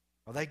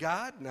 Are they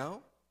God?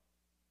 No.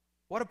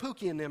 What do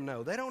Pookie and them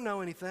know? They don't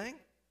know anything.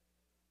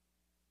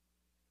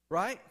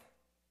 Right?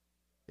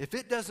 If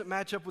it doesn't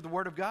match up with the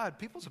Word of God,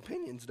 people's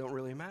opinions don't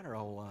really matter a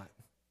whole lot.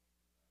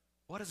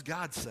 What does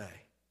God say?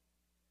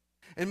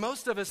 And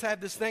most of us have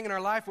this thing in our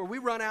life where we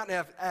run out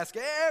and ask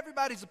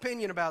everybody's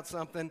opinion about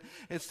something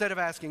instead of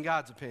asking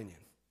God's opinion.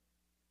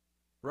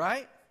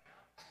 Right?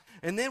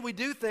 And then we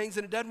do things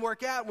and it doesn't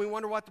work out and we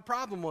wonder what the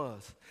problem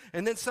was.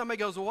 And then somebody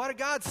goes, well, what did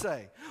God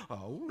say?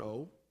 Oh,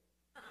 no.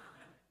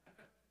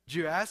 Did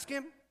you ask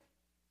him?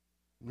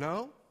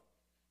 No.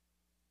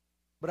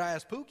 But I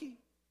asked Pookie.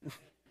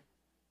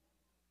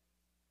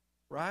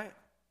 Right?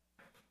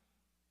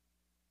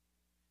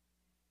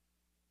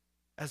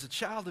 As a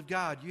child of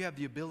God, you have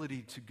the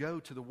ability to go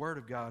to the Word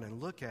of God and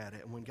look at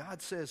it. And when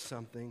God says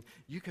something,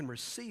 you can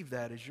receive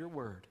that as your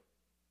word.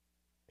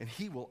 And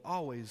he will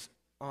always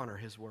honor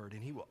his word,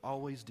 and he will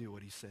always do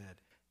what he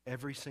said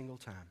every single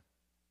time.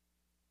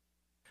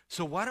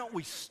 So why don't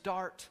we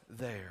start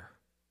there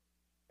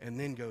and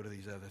then go to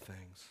these other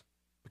things?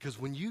 Because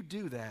when you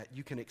do that,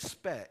 you can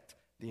expect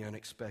the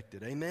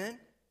unexpected. Amen?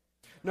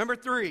 Number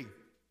 3.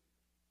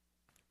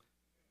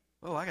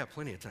 Oh, I got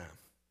plenty of time.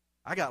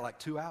 I got like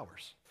 2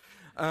 hours.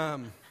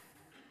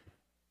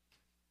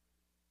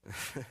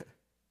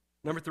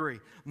 Number 3,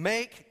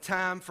 make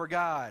time for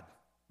God.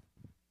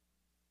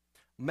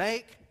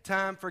 Make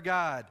time for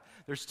God.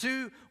 There's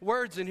 2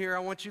 words in here I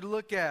want you to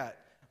look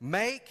at.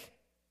 Make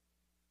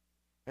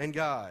and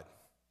God.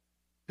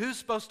 Who's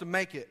supposed to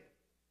make it?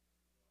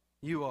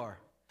 You are.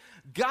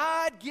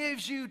 God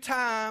gives you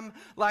time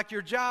like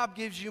your job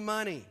gives you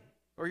money,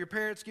 or your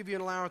parents give you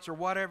an allowance, or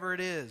whatever it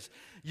is.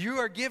 You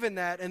are given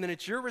that, and then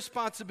it's your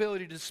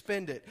responsibility to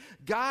spend it.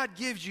 God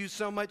gives you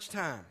so much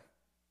time,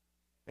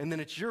 and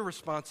then it's your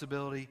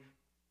responsibility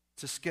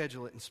to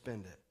schedule it and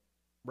spend it.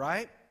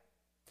 Right?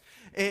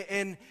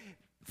 And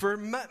for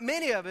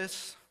many of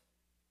us,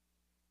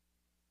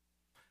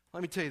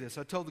 let me tell you this.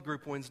 I told the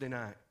group Wednesday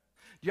night.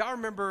 Do y'all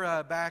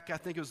remember back, I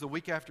think it was the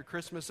week after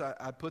Christmas,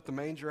 I put the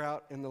manger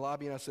out in the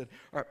lobby and I said,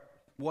 all right,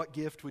 what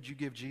gift would you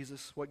give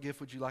Jesus? What gift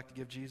would you like to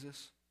give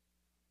Jesus?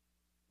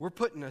 We're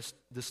putting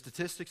the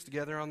statistics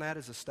together on that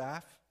as a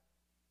staff.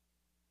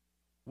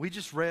 We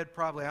just read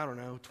probably,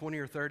 20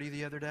 or 30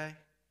 the other day.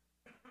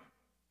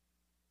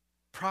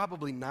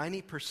 Probably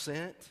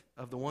 90%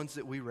 of the ones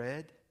that we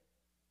read,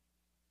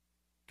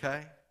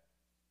 okay,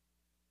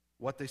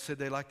 what they said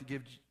they like to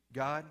give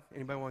God.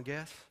 Anybody want to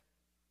guess?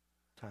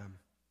 Time.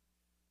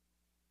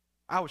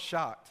 I was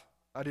shocked.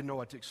 I didn't know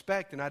what to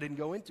expect, and I didn't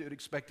go into it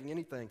expecting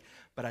anything,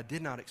 but I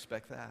did not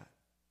expect that.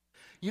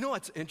 You know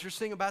what's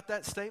interesting about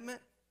that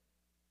statement?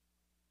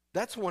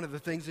 That's one of the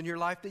things in your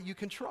life that you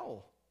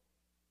control.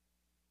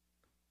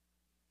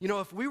 You know,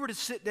 if we were to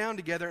sit down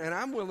together, and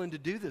I'm willing to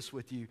do this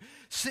with you,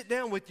 sit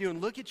down with you and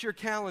look at your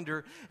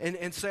calendar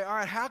and say, all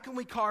right, how can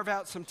we carve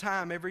out some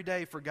time every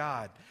day for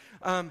God?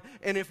 And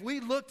if we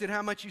looked at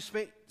how much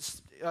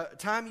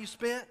time you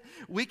spent,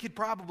 we could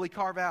probably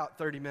carve out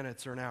 30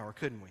 minutes or an hour,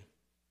 couldn't we?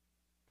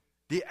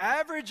 The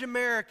average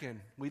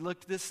American, we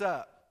looked this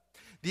up,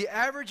 the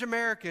average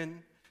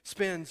American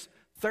spends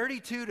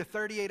 32 to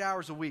 38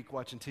 hours a week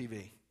watching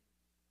TV.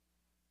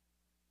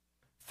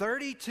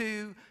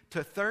 32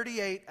 to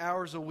 38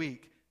 hours a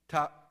week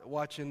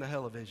watching the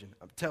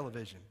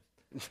television.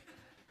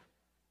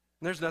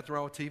 There's nothing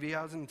wrong with TV.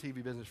 I was in the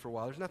TV business for a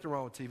while. There's nothing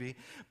wrong with TV.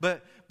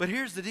 But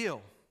here's the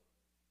deal.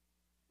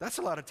 That's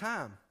a lot of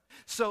time.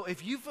 So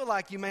if you feel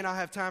like you may not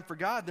have time for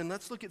God, then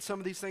let's look at some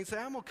of these things. Say,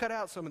 I'm going to cut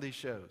out some of these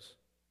shows.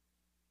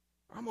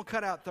 I'm going to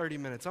cut out 30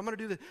 minutes. I'm going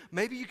to do this.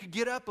 Maybe you could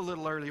get up a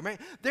little earlier.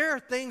 There are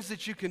things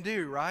that you can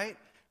do, right?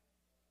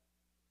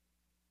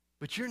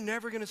 But you're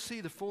never going to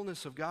see the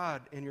fullness of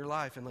God in your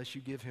life unless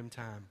you give him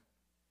time.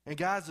 And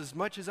guys, as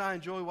much as I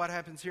enjoy what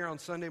happens here on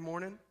Sunday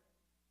morning,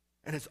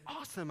 and as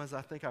awesome as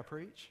I think I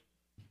preach,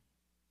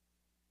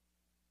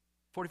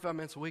 45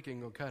 minutes a week ain't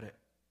going to cut it.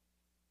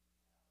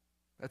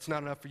 That's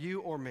not enough for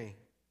you or me.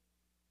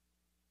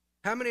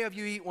 How many of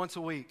you eat once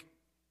a week?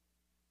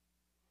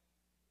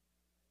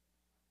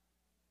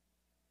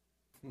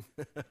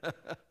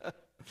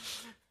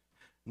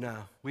 No,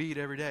 we eat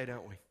every day,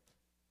 don't we?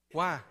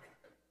 Why?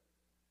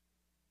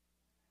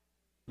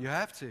 You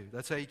have to.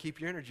 That's how you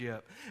keep your energy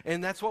up.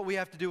 And that's what we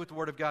have to do with the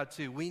Word of God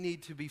too. We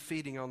need to be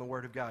feeding on the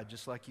Word of God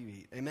just like you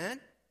eat.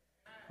 Amen?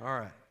 All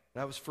right.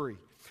 That was free.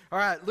 All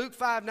right, Luke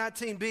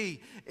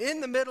 5:19b.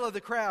 In the middle of the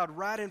crowd,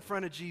 right in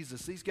front of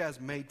Jesus, these guys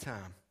made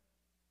time.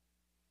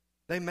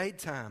 They made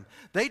time.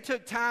 They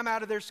took time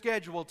out of their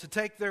schedule to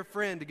take their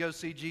friend to go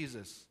see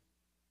Jesus.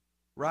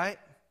 Right?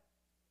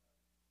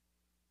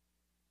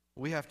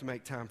 We have to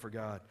make time for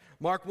God.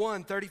 Mark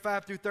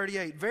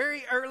 1:35-38.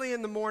 Very early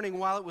in the morning,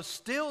 while it was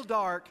still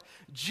dark,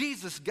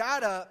 Jesus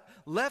got up,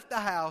 left the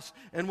house,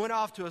 and went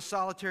off to a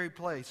solitary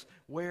place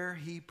where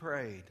he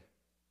prayed.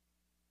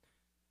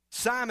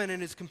 Simon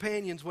and his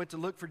companions went to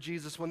look for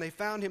Jesus. When they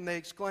found him, they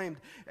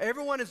exclaimed,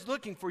 "Everyone is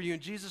looking for you."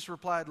 And Jesus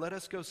replied, "Let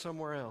us go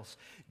somewhere else."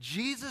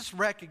 Jesus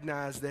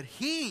recognized that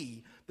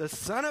he, the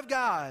Son of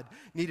God,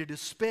 needed to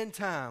spend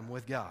time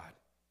with God.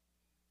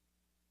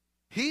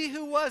 He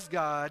who was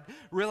God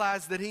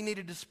realized that he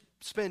needed to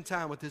spend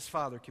time with his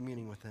Father,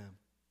 communing with him.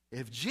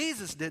 If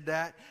Jesus did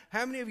that,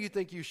 how many of you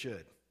think you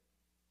should?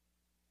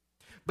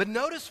 But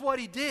notice what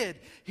he did.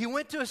 He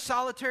went to a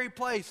solitary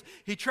place.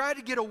 He tried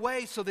to get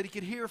away so that he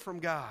could hear from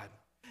God.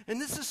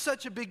 And this is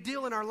such a big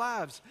deal in our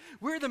lives.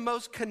 We're the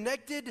most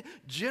connected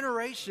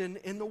generation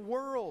in the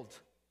world.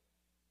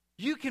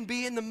 You can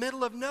be in the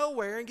middle of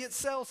nowhere and get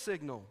cell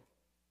signal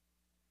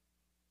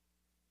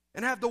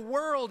and have the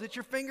world at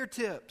your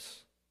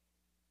fingertips.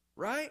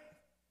 Right?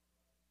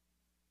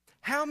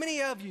 How many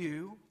of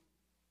you,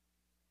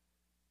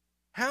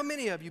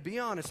 be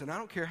honest, and I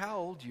don't care how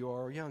old you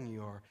are or young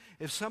you are,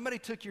 if somebody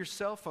took your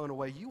cell phone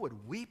away, you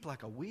would weep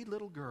like a wee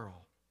little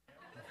girl.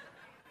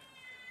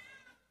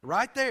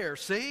 Right there,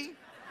 see?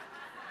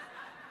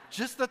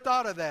 Just the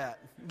thought of that.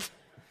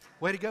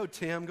 Way to go,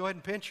 Tim. Go ahead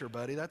and pinch her,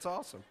 buddy. That's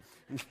awesome.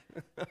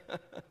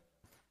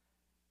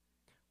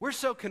 We're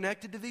so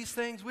connected to these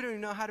things, we don't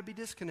even know how to be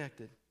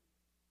disconnected.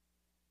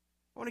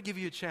 I want to give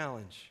you a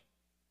challenge.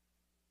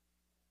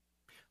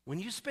 When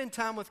you spend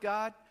time with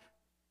God,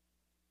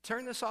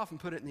 turn this off and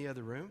put it in the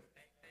other room.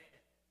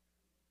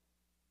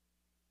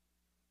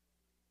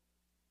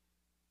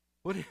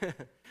 Wouldn't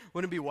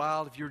it be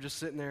wild if you were just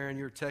sitting there and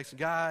you were texting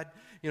God,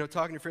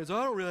 talking to your friends,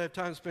 I don't really have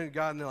time to spend with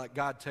God, and they're like,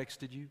 God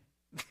texted you.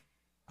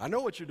 I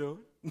know what you're doing.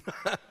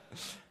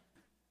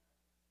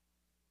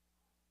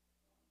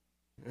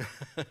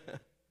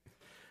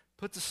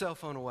 Put the cell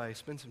phone away.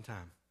 Spend some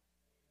time.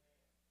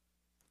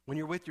 When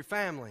you're with your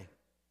family,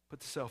 put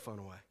the cell phone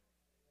away.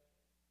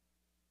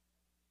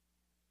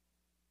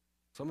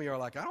 Some of you are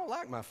like, I don't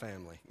like my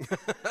family.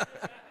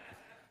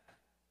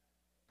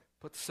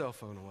 Put the cell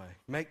phone away.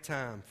 Make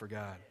time for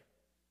God.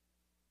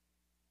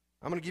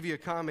 I'm going to give you a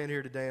comment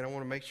here today, and I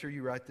want to make sure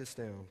you write this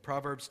down.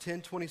 Proverbs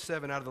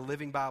 10:27 out of the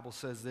Living Bible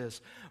says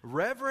this: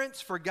 reverence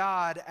for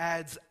God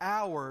adds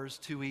hours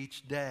to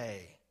each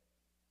day.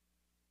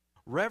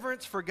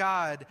 Reverence for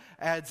God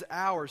adds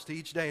hours to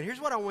each day. And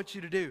here's what I want you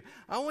to do.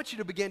 I want you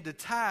to begin to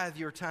tithe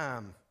your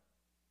time.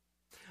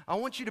 I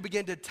want you to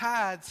begin to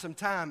tithe some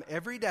time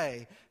every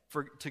day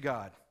to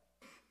God.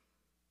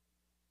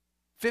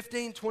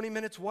 15, 20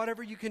 minutes,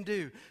 whatever you can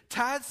do.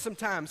 Tithe some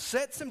time.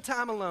 Set some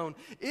time alone.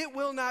 It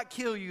will not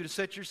kill you to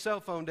set your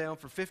cell phone down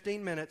for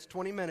 15 minutes,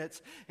 20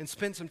 minutes, and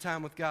spend some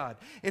time with God.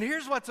 And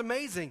here's what's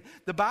amazing.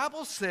 The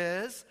Bible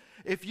says,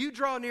 if you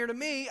draw near to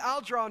me,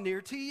 I'll draw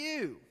near to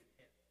you.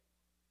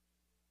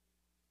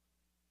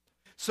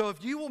 So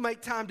if you will make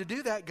time to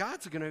do that,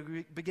 God's going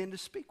to begin to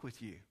speak with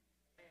you.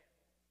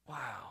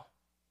 Wow.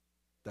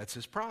 That's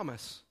His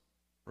promise.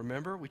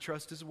 Remember, we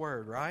trust His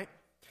word, right?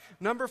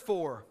 Number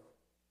 4.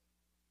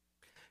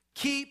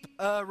 Keep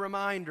a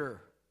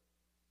reminder.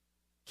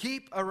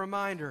 Keep a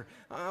reminder.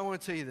 I want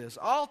to tell you this.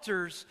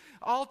 Altars,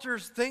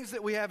 things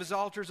that we have as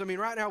altars. I mean,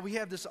 right now we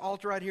have this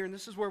altar right here, and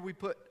this is where we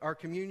put our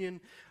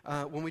communion.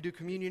 When we do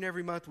communion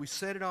every month, we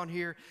set it on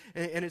here,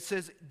 and it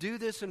says, do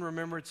this in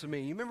remembrance of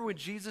me. You remember when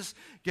Jesus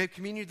gave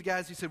communion to the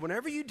guys, He said,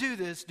 whenever you do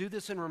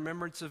this in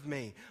remembrance of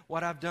me,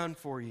 what I've done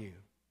for you.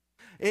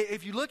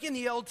 If you look in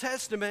the Old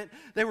Testament,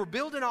 they were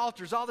building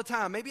altars all the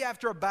time. Maybe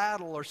after a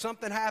battle or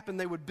something happened,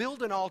 they would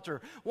build an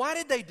altar. Why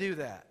did they do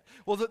that?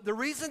 Well, the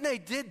reason they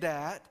did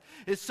that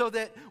is so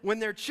that when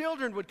their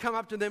children would come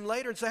up to them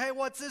later and say, hey,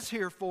 what's this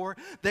here for?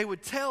 They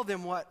would tell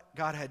them what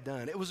God had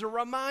done. It was a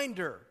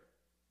reminder.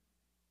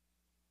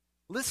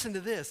 Listen to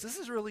this. This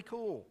is really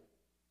cool.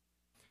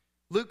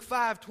 Luke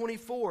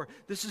 5:24,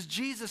 this is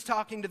Jesus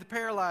talking to the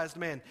paralyzed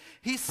man.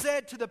 He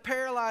said to the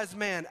paralyzed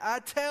man, I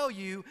tell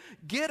you,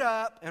 get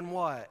up and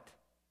what?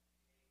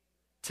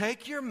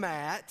 Take your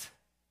mat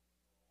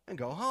and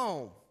go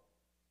home.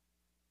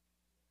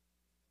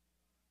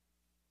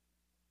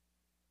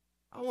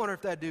 I wonder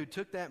if that dude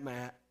took that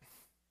mat,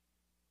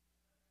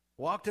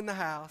 walked in the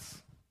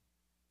house,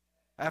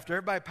 after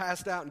everybody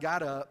passed out and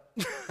got up,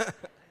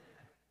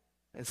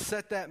 and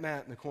set that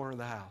mat in the corner of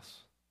the house.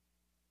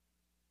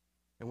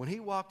 And when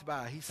he walked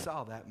by, he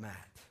saw that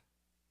mat.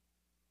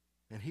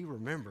 And he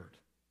remembered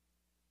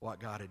what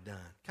God had done.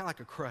 Kind of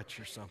like a crutch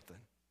or something.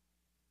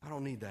 I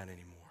don't need that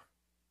anymore.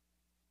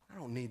 I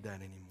don't need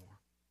that anymore.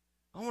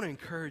 I want to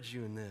encourage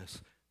you in this.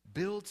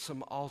 Build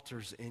some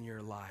altars in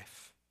your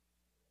life.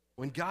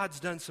 When God's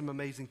done some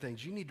amazing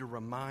things, you need to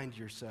remind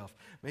yourself.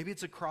 Maybe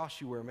it's a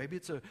cross you wear. Maybe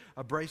it's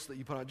a bracelet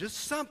you put on.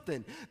 Just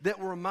something that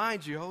will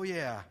remind you, oh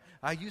yeah,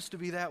 I used to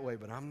be that way,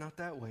 but I'm not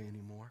that way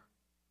anymore.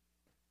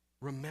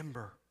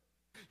 Remember.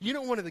 You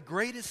know, one of the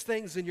greatest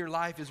things in your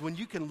life is when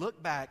you can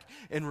look back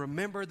and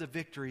remember the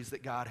victories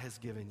that God has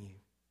given you.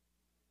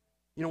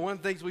 You know, one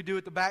of the things we do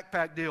at the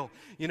backpack deal,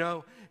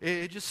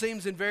 it just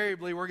seems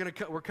invariably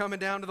we're coming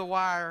down to the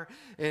wire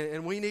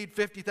and we need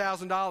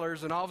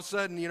 $50,000, and all of a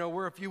sudden,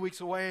 we're a few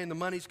weeks away and the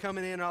money's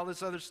coming in and all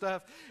this other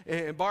stuff.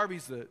 And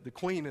Barbie's the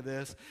queen of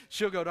this.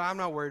 She'll go, I'm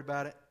not worried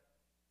about it.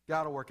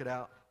 God will work it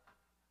out.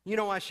 You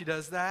know why she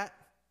does that?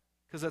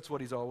 Because that's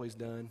what He's always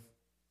done.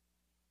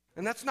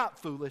 And that's not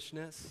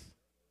foolishness.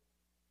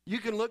 You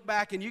can look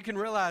back and you can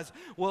realize,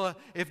 well,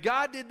 if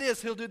God did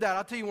this, He'll do that.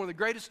 I'll tell you one of the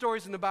greatest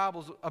stories in the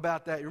Bible is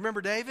about that. You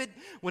remember David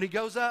when he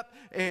goes up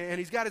and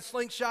he's got his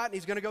slingshot and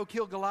he's going to go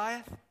kill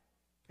Goliath?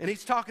 And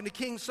he's talking to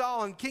King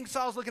Saul, and King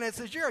Saul's looking at him and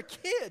says, you're a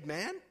kid,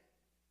 man.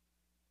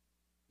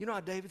 You know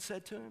what David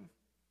said to him?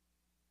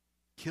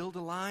 Killed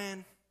a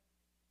lion,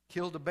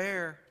 killed a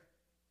bear.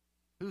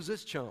 Who's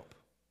this chump?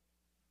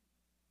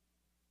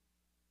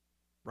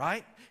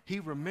 Right? He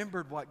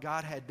remembered what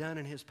God had done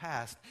in his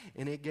past,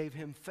 and it gave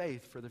him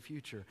faith for the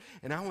future.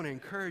 And I want to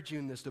encourage you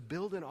in this, to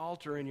build an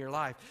altar in your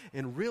life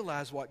and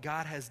realize what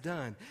God has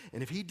done.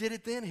 And if He did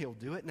it then, He'll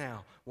do it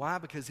now. Why?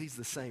 Because He's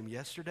the same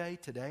yesterday,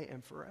 today,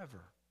 and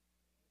forever.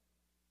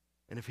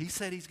 And if He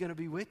said He's going to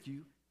be with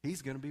you,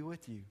 He's going to be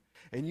with you.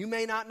 And you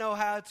may not know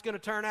how it's going to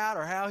turn out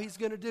or how He's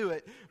going to do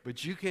it,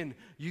 but you can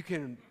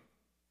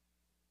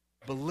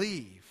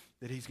believe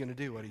that He's going to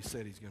do what He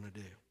said He's going to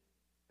do.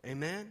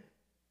 Amen?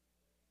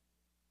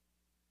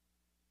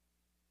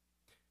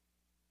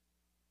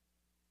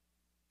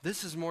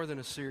 This is more than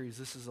a series.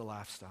 This is a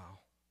lifestyle.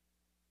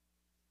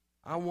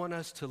 I want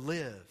us to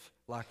live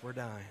like we're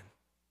dying.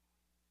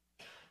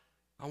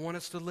 I want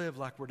us to live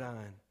like we're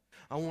dying.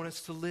 I want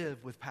us to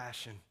live with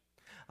passion.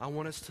 I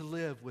want us to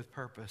live with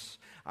purpose.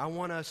 I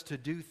want us to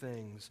do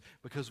things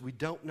because we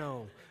don't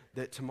know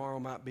that tomorrow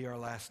might be our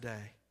last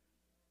day.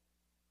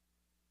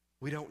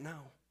 We don't know.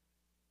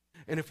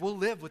 And if we'll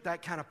live with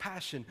that kind of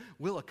passion,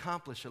 we'll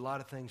accomplish a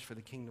lot of things for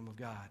the kingdom of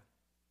God.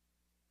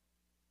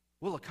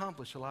 We'll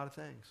accomplish a lot of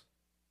things.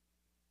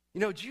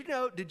 Did you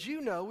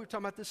know, we were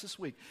talking about this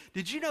week,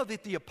 did you know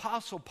that the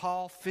Apostle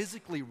Paul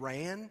physically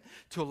ran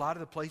to a lot of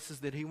the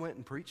places that he went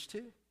and preached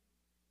to?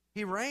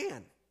 He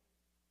ran.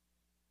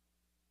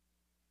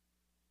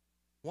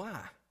 Why?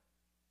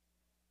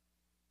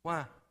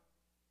 Why?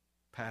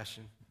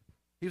 Passion.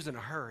 He was in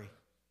a hurry.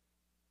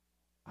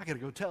 I got to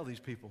go tell these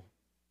people.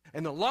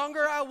 And the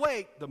longer I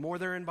wait, the more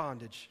they're in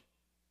bondage.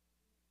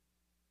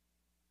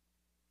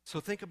 So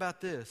think about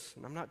this,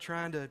 and I'm not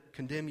trying to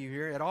condemn you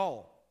here at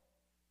all.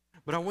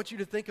 But I want you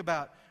to think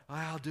about,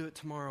 I'll do it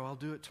tomorrow, I'll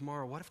do it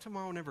tomorrow. What if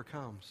tomorrow never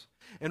comes?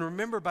 And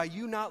remember, by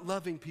you not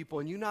loving people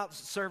and you not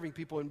serving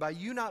people and by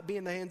you not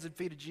being the hands and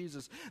feet of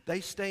Jesus, they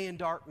stay in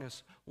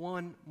darkness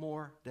one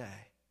more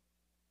day.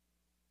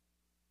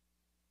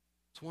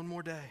 It's one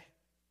more day.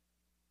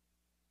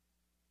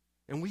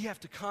 And we have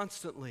to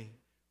constantly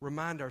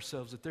remind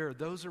ourselves that there are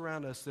those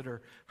around us that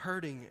are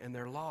hurting and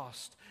they're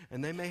lost.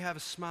 And they may have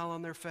a smile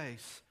on their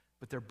face,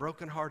 but they're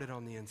brokenhearted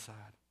on the inside.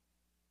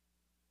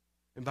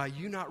 And by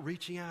you not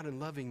reaching out and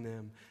loving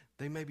them,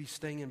 they may be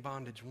staying in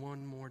bondage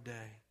one more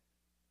day.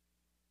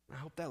 I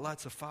hope that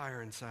lights a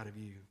fire inside of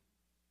you.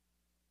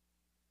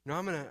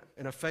 I'm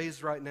in a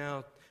phase right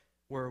now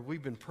where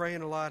we've been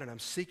praying a lot and I'm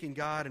seeking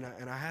God and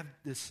I have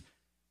this,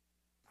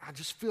 I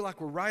just feel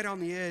like we're right on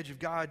the edge of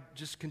God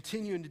just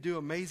continuing to do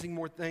amazing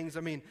more things.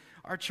 I mean,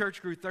 our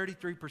church grew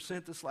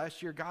 33% this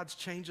last year. God's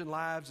changing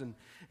lives, and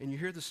you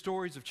hear the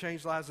stories of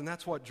changed lives, and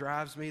that's what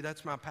drives me.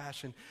 That's my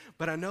passion.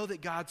 But I know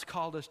that God's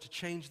called us to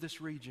change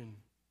this region.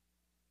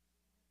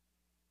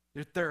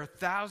 There are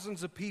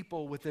thousands of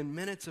people within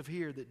minutes of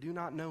here that do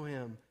not know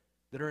Him,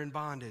 that are in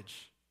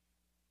bondage,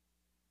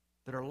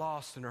 that are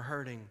lost and are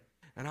hurting,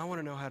 and I want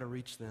to know how to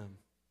reach them.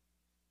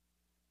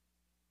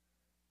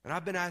 And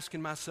I've been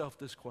asking myself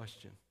this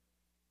question.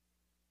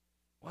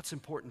 What's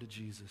important to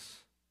Jesus?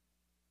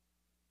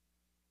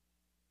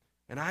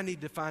 And I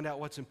need to find out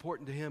what's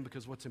important to Him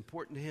because what's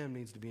important to Him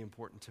needs to be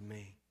important to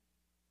me.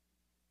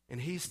 And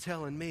He's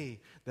telling me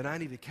that I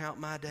need to count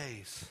my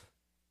days.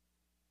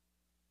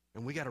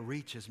 And we got to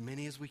reach as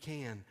many as we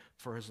can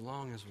for as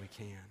long as we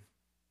can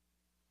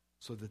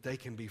so that they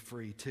can be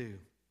free too.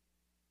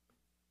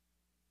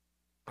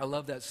 I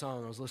love that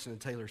song. I was listening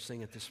to Taylor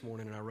sing it this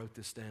morning and I wrote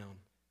this down.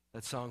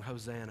 That song,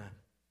 Hosanna.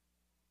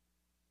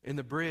 In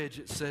the bridge,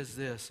 it says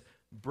this: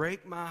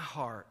 break my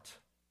heart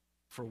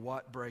for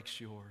what breaks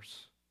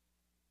yours.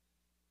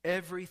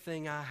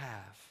 Everything I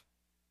have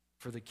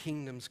for the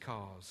kingdom's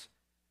cause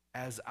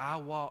as I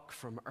walk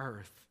from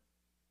earth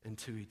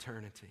into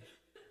eternity.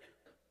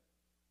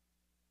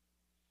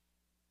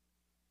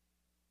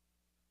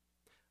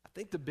 I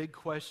think the big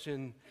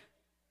question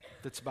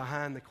that's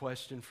behind the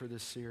question for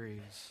this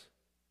series,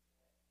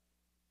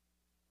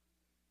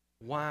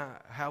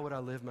 how would I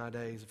live my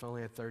days if I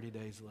only had 30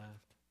 days left?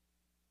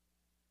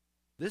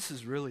 This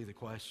is really the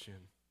question.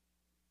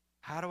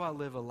 How do I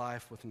live a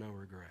life with no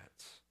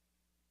regrets?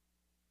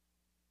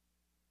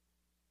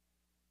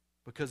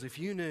 Because if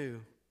you knew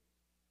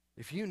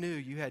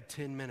you had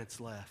 10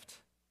 minutes left,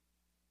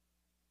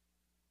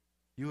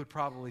 you would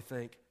probably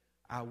think,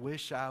 I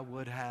wish I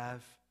would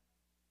have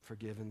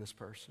forgiven this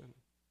person.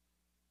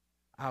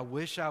 I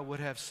wish I would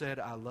have said,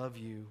 I love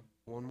you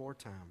one more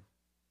time.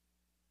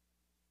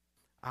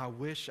 I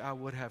wish I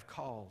would have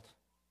called.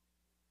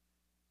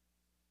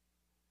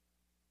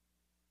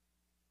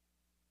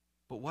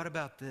 But what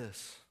about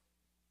this?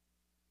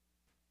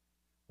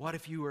 What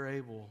if you were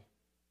able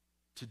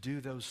to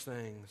do those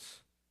things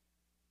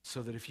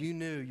so that if you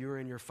knew you were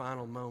in your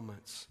final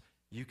moments,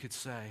 you could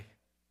say,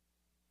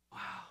 wow,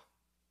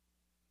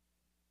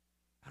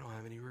 I don't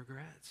have any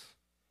regrets.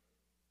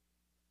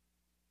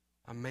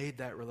 I made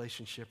that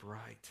relationship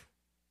right.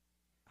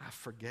 I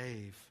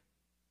forgave.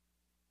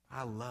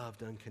 I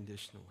loved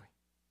unconditionally.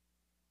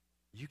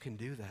 You can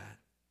do that.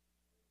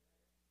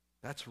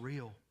 That's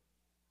real.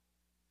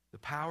 The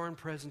power and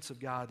presence of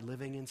God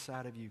living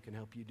inside of you can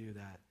help you do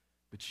that.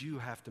 But you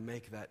have to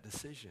make that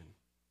decision.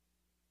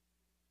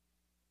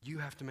 You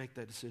have to make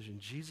that decision.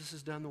 Jesus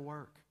has done the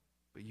work,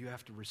 but you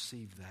have to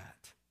receive that.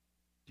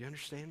 Do you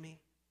understand me?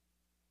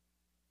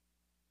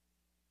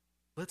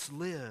 Let's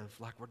live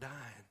like we're dying.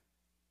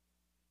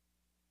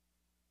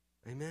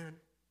 Amen.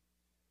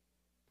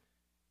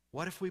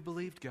 What if we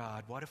believed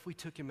God? What if we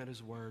took Him at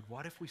His word?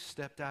 What if we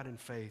stepped out in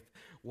faith?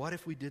 What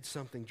if we did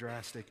something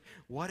drastic?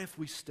 What if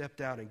we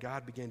stepped out and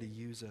God began to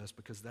use us?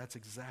 Because that's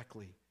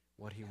exactly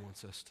what He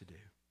wants us to do.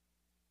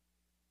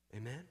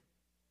 Amen?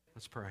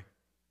 Let's pray.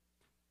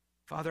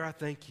 Father, I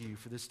thank You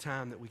for this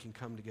time that we can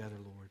come together,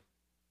 Lord.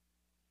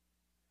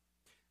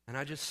 And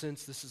I just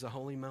sense this is a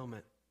holy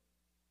moment.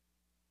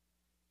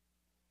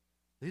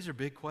 These are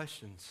big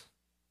questions.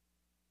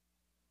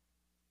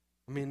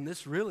 I mean,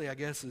 this really, I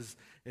guess,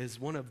 is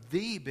one of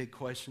the big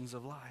questions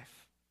of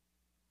life.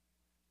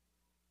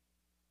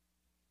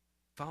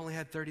 If I only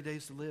had 30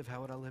 days to live,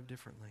 how would I live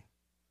differently?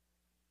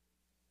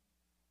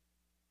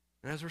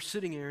 And as we're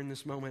sitting here in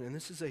this moment, and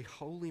this is a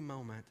holy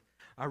moment,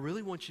 I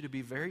really want you to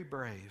be very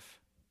brave.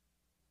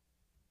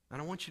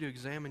 And I want you to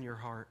examine your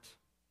heart.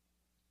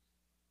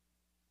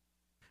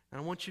 And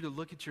I want you to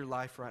look at your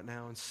life right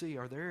now and see,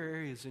 are there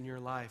areas in your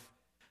life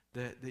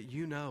that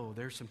you know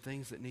there's some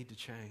things that need to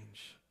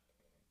change?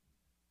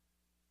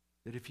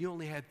 That if you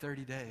only had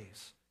 30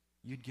 days,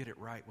 you'd get it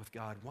right with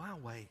God. Why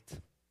wait?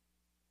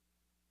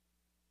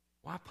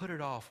 Why put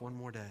it off one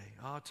more day?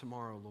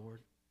 Tomorrow,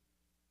 Lord.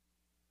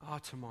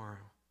 Tomorrow.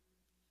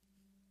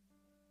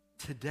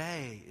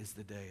 Today is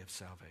the day of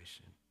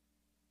salvation.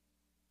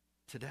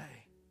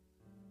 Today.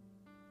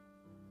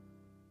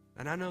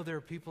 And I know there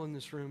are people in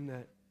this room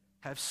that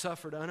have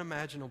suffered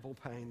unimaginable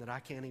pain that I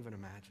can't even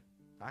imagine.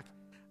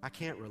 I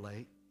can't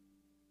relate.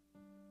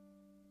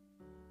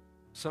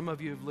 Some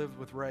of you have lived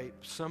with rape.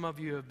 Some of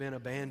you have been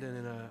abandoned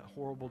in a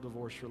horrible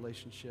divorce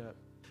relationship.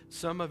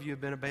 Some of you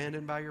have been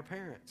abandoned by your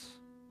parents.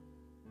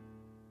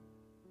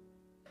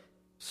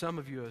 Some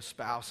of you, a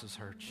spouse has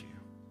hurt you.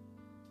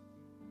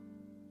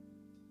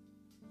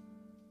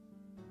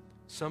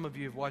 Some of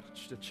you have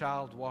watched a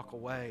child walk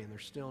away and they're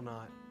still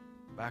not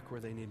back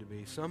where they need to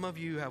be. Some of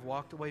you have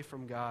walked away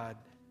from God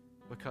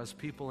because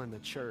people in the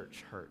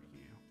church hurt you.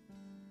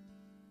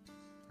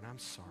 And I'm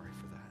sorry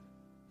for that.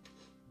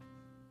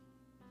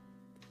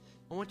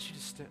 I want you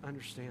to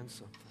understand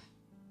something.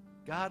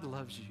 God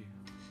loves you.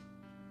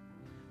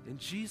 And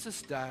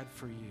Jesus died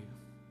for you.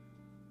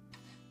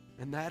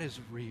 And that is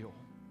real.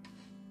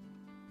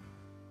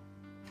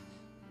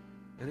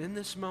 And in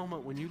this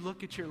moment, when you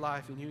look at your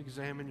life and you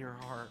examine your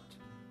heart,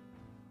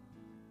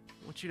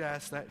 I want you to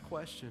ask that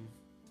question.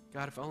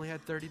 God, if I only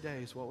had 30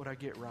 days, what would I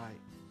get right?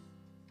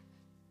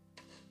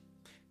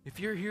 If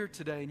you're here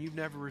today and you've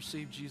never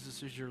received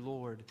Jesus as your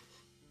Lord,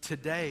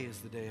 today is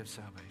the day of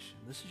salvation.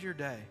 This is your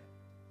day.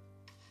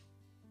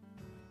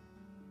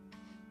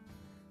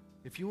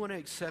 If you want to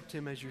accept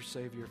Him as your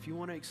Savior, if you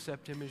want to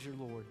accept Him as your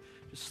Lord,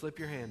 just slip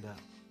your hand up.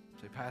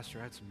 Say, Pastor,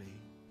 that's me.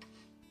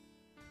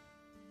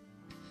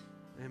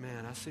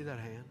 Amen. I see that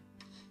hand.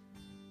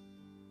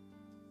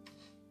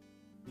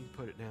 You can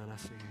put it down. I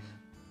see your hand.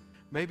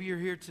 Maybe you're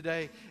here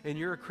today and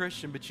you're a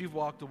Christian, but you've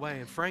walked away,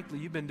 and frankly,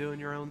 you've been doing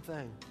your own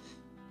thing.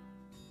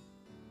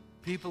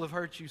 People have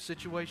hurt you,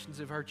 situations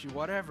have hurt you,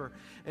 whatever,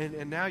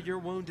 and now you're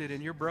wounded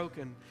and you're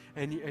broken,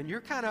 and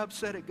you're kind of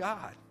upset at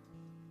God.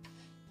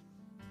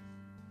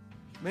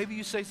 Maybe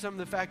you say something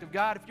to the fact of,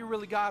 God, if you're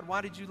really God,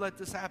 why did you let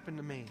this happen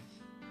to me?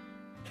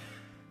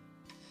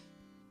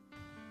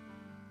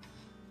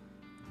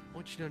 I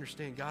want you to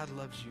understand God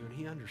loves you and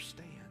He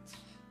understands.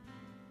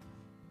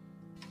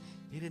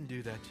 He didn't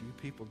do that to you.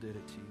 People did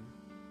it to you.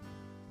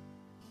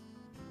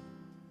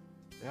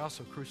 They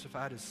also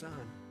crucified His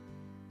Son.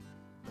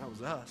 That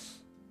was us.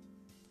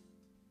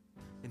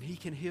 And He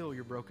can heal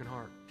your broken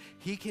heart.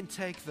 He can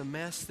take the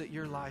mess that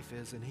your life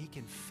is and He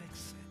can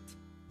fix it.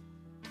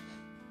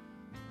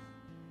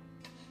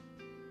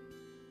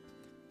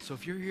 So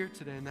if you're here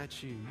today and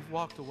that's you, you've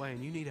walked away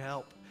and you need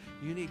help,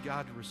 you need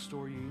God to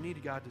restore you, you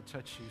need God to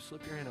touch you,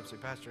 slip your hand up and say,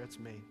 Pastor, that's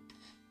me.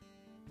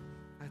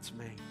 That's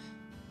me.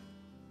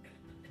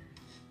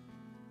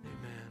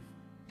 Amen.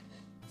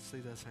 Let's see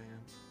those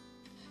hands.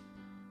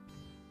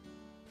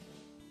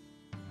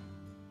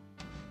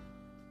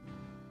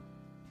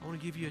 I want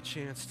to give you a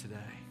chance today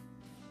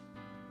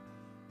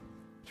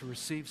to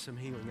receive some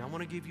healing. I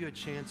want to give you a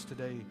chance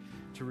today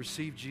to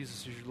receive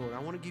Jesus as your Lord. I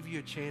want to give you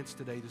a chance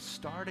today to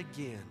start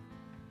again.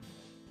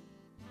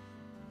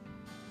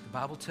 The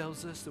Bible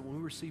tells us that when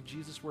we receive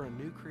Jesus, we're a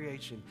new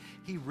creation.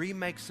 He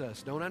remakes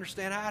us. Don't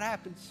understand how it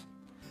happens.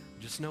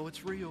 Just know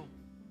it's real.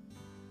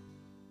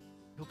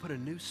 He'll put a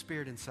new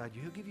spirit inside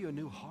you. He'll give you a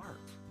new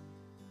heart.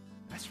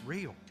 That's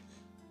real.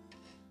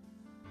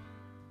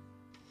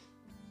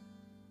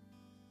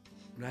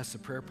 I'm going to ask the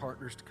prayer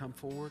partners to come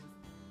forward.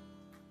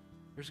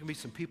 There's going to be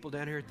some people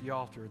down here at the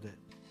altar that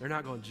they're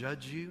not going to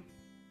judge you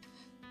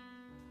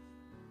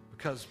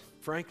because,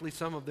 frankly,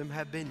 some of them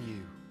have been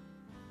you.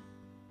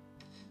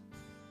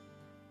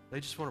 They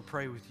just want to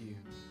pray with you.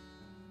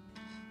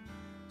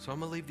 So I'm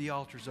going to leave the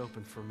altars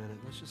open for a minute.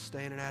 Let's just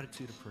stay in an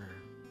attitude of prayer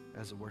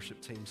as the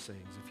worship team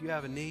sings. If you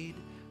have a need,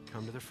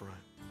 come to the front.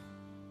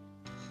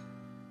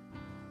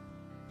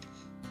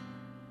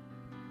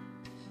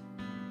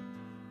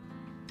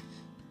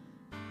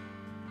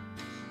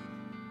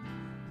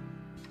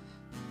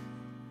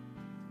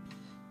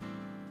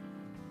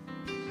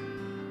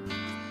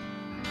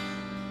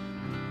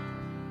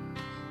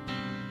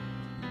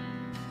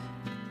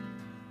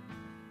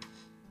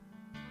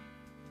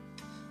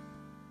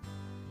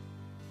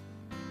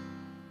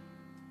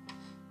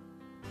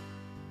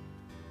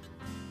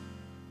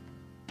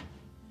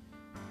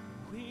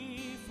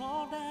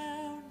 Fall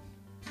down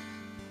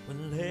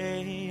and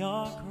lay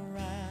our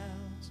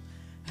crowns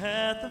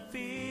at the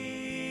feet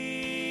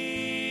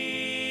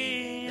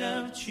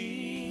of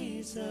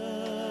Jesus.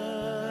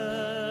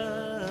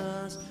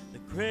 The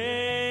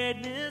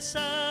greatness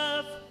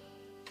of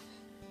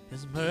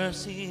His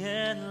mercy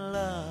and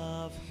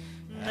love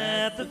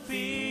at the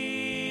feet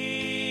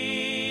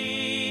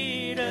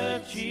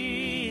of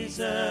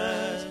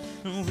Jesus.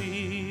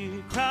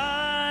 We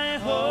cry,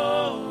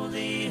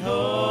 holy,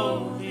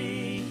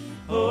 holy,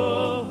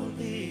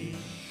 holy.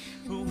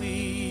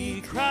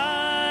 We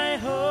cry,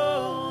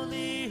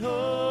 holy,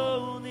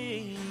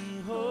 holy,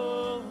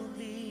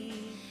 holy.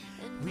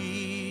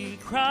 We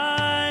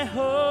cry,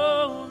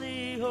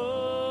 holy,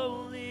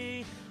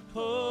 holy,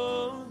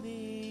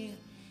 holy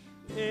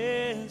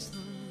is the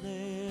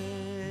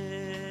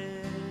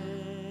Lamb.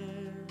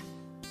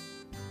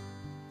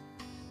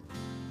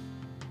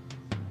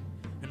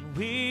 And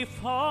we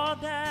fall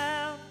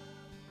down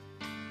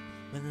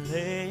and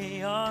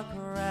lay our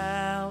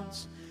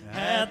crowns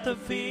at the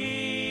feet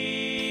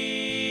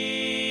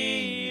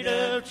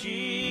of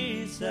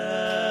Jesus.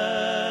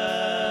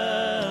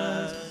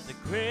 The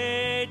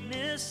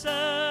greatness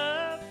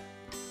of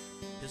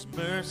His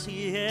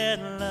mercy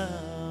and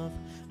love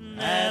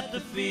at the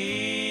feet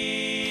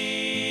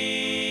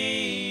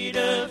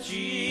of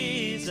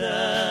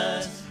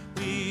Jesus.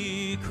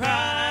 We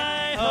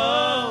cry,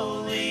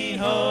 holy,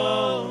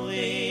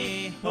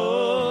 holy,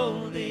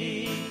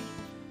 holy.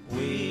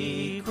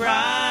 We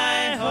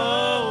cry,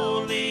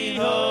 holy,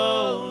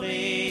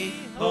 holy,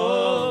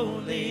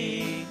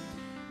 holy.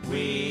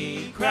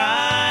 We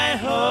cry,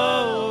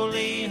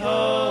 holy,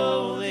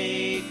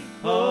 holy,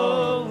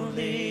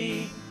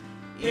 holy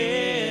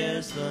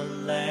is the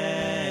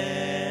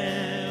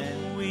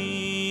Lamb.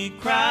 We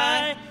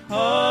cry,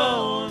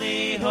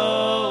 holy,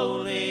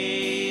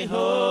 holy,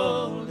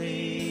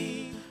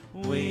 holy.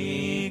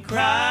 We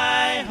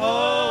cry,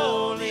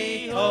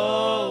 holy,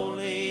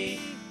 holy,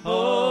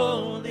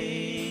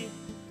 holy.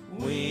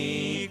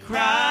 We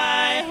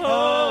cry,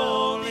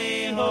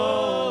 holy,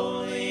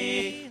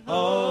 holy,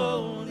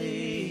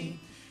 holy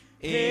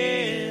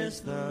is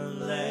the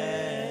Lamb.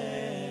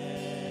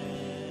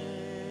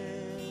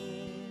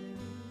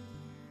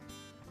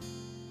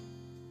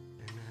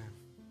 Amen.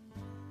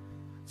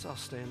 Let's all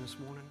stand this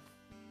morning.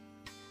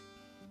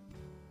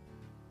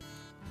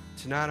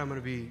 Tonight I'm going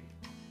to be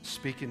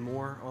speaking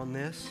more on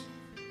this,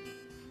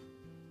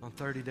 on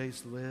 30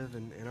 Days to Live,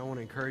 and I want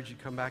to encourage you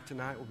to come back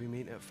tonight. We'll be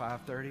meeting at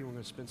 5:30. We're going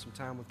to spend some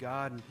time with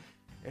God,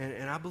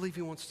 and I believe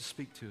He wants to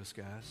speak to us,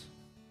 guys.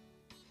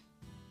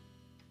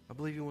 I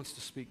believe He wants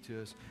to speak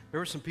to us. There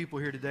were some people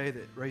here today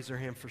that raised their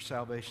hand for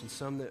salvation,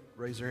 some that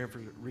raised their hand for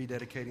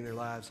rededicating their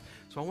lives.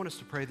 So I want us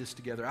to pray this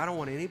together. I don't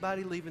want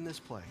anybody leaving this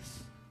place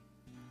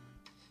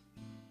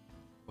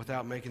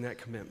without making that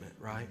commitment,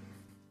 right?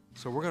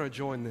 So we're going to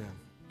join them.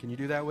 Can you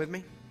do that with me?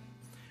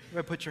 You're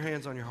going to put your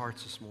hands on your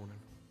hearts this morning.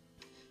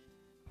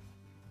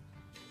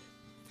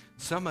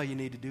 Some of you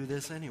need to do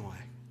this anyway,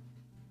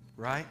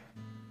 right?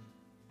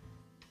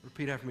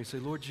 Repeat after me. Say,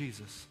 Lord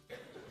Jesus,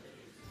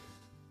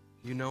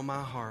 you know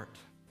my heart.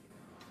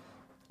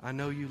 I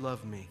know you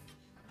love me,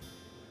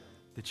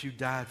 that you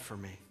died for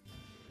me,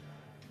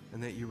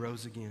 and that you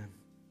rose again.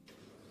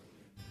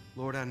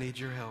 Lord, I need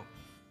your help.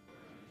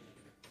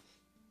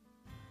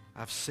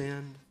 I've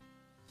sinned.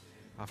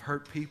 I've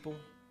hurt people.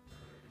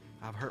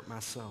 I've hurt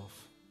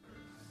myself.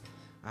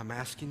 I'm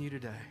asking you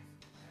today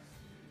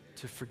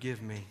to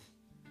forgive me.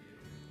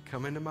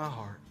 Come into my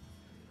heart.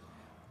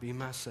 Be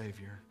my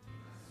Savior.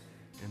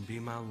 And be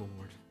my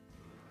Lord.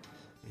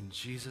 In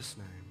Jesus'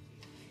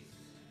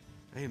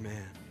 name.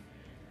 Amen.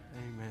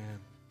 Amen.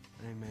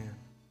 Amen.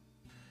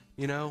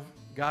 You know,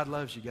 God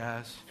loves you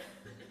guys.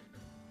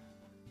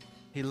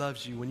 He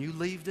loves you. When you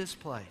leave this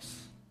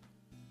place,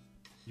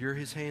 you're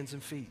His hands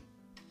and feet.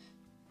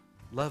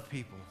 Love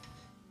people.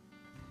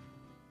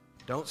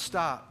 Don't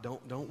stop.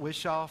 Don't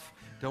wish off.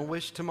 Don't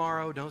wish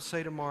tomorrow. Don't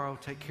say tomorrow.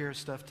 Take care of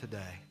stuff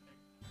today.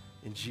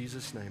 In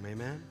Jesus' name,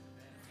 amen.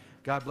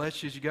 God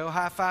bless you as you go.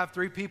 High five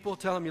 3 people.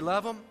 Tell them you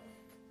love them.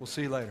 We'll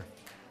see you later.